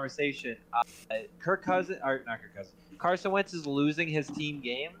this conversation. Carson Wentz is losing his team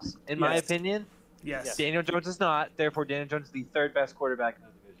games, in my Yes. opinion. Yes. Daniel Jones is not. Therefore, Daniel Jones is the third best quarterback in the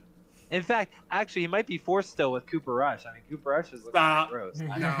division. In fact, actually, he might be fourth still with Cooper Rush. I mean, Cooper Rush is looking Stop. gross.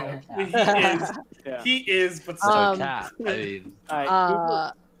 No, Yeah. he is. Yeah. He is, but So Um, Cat, I mean, All right,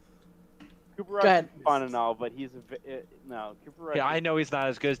 uh, Cooper go Rush ahead. is fun and all, but he's no Cooper Rush. yeah, I know he's not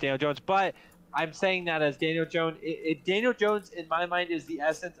as good as Daniel Jones, but I'm saying that as Daniel Jones. Daniel Jones, in my mind, is the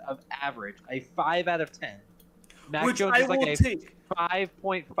essence of average. A 5 out of 10. Mac which Jones I is like will a take.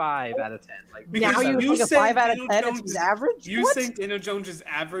 5.5 out of 10. Like Because now you you think a say 5 out of Daniel 10 if Jones he's is- average? You What? think Daniel Jones'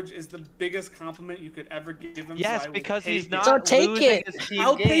 average is the biggest compliment you could ever give him? yes, so I will because take he's it. not So take losing it. his team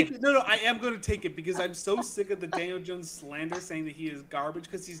I'll games. take it. No, I am going to take it because I'm so sick of the Daniel Jones slander saying that he is garbage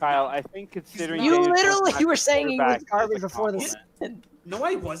because he's Kyle, not. I think considering You Daniel Jones literally is you were not saying he was quarterback is garbage a before the compliment. season. No,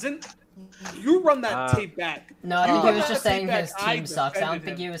 I wasn't. You run that tape back. No, I You think run he was that just tape saying back. his I team sucks. I don't defended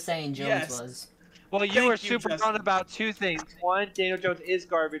think him. he was saying Jones Yes. was. Well, you Thank were you, super Justin. on about two things. One, Daniel Jones is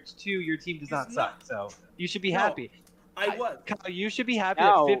garbage. Two, your team does not He's suck. So you should be No, happy. I was. Kyle, you should be happy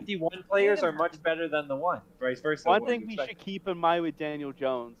No. that 51 players are much better than the one. Vice versa. One what thing you we expect. should keep in mind with Daniel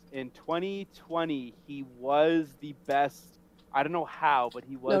Jones, in 2020, he was the best. I don't know how, but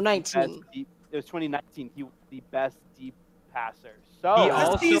he was No, the 19. best deep. It was 2019. He was the best deep passer. So He Because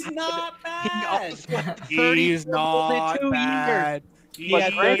also he's had- not He bad. also had 30 He's not 2 years. bad. He But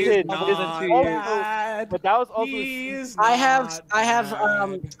had granted, 30 but more than not 2 years. bad. but that was also He's I have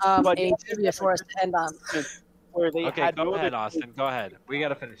not But a trivia for us to end on. where they Okay, had go no ahead, other- Austin. Go ahead. We got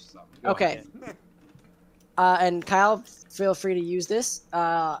to finish this up. Go Okay. ahead. And Kyle, feel free to use this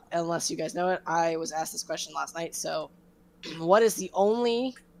unless you guys know it. I was asked this question last night. So, what is the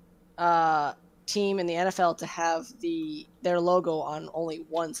only team in the NFL to have their logo on only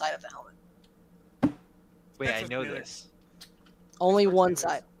one side of the helmet? Wait, I Pittsburgh know Steelers. this. Only Pittsburgh one Steelers.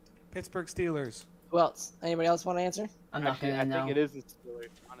 side. Pittsburgh Steelers. Who else? Anybody else want to answer? I'm not Actually, gonna I know. think it is the Steelers.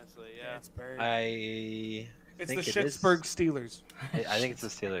 Honestly, yeah. Pittsburgh. I It's think the it is. Pittsburgh Steelers. I think it's the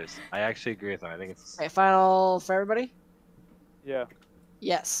Steelers. I actually agree with them. I think it's. Okay, final for everybody. Yeah.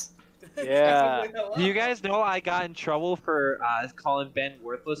 Yes. Yeah. Do you guys know I got in trouble for calling Ben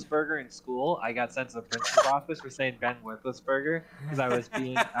Worthlessburger in school? I got sent to the principal's office for saying Ben Worthlessburger because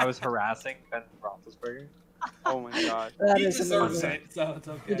I was harassing Ben Roethlisberger. Oh my god. That He is deserves amazing. it, so it's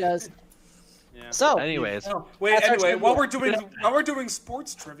okay. He does. Yeah. So, Anyways, Oh, wait, That's our anyway, trivia. while we're doing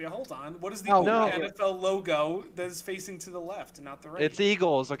sports trivia, hold on. What is the Oh, only no. NFL logo that is facing to the left and not the right? it's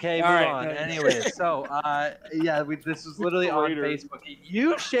Eagles. Okay, All move right, on. no, Anyways, so yeah, this was literally on Raiders. Facebook.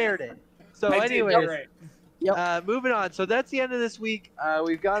 You shared it. So I did, anyways, you're right. Yep. moving on. So that's the end of this week.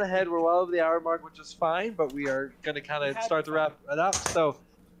 We've gone ahead. We're well over the hour mark, which is fine, but we are going to kind We of had start to fun. wrap it up. So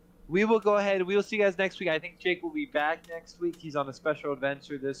we will go ahead. We will see you guys next week. I think Jake will be back next week. He's on a special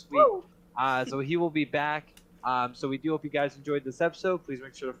adventure this week. Woo. So he will be back. So we do hope you guys enjoyed this episode. Please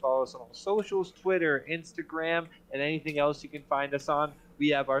make sure to follow us on all socials, Twitter, Instagram, and anything else you can find us on. We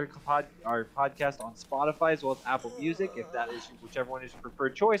have our podcast on Spotify as well as Apple Music, if that is whichever one is your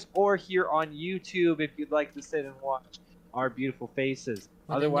preferred choice, or here on YouTube if you'd like to sit and watch our beautiful faces. With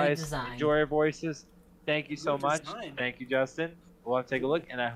a new Otherwise, design. enjoy our voices. Thank you so New much. design. Thank you, Justin. We'll have to take a look, and I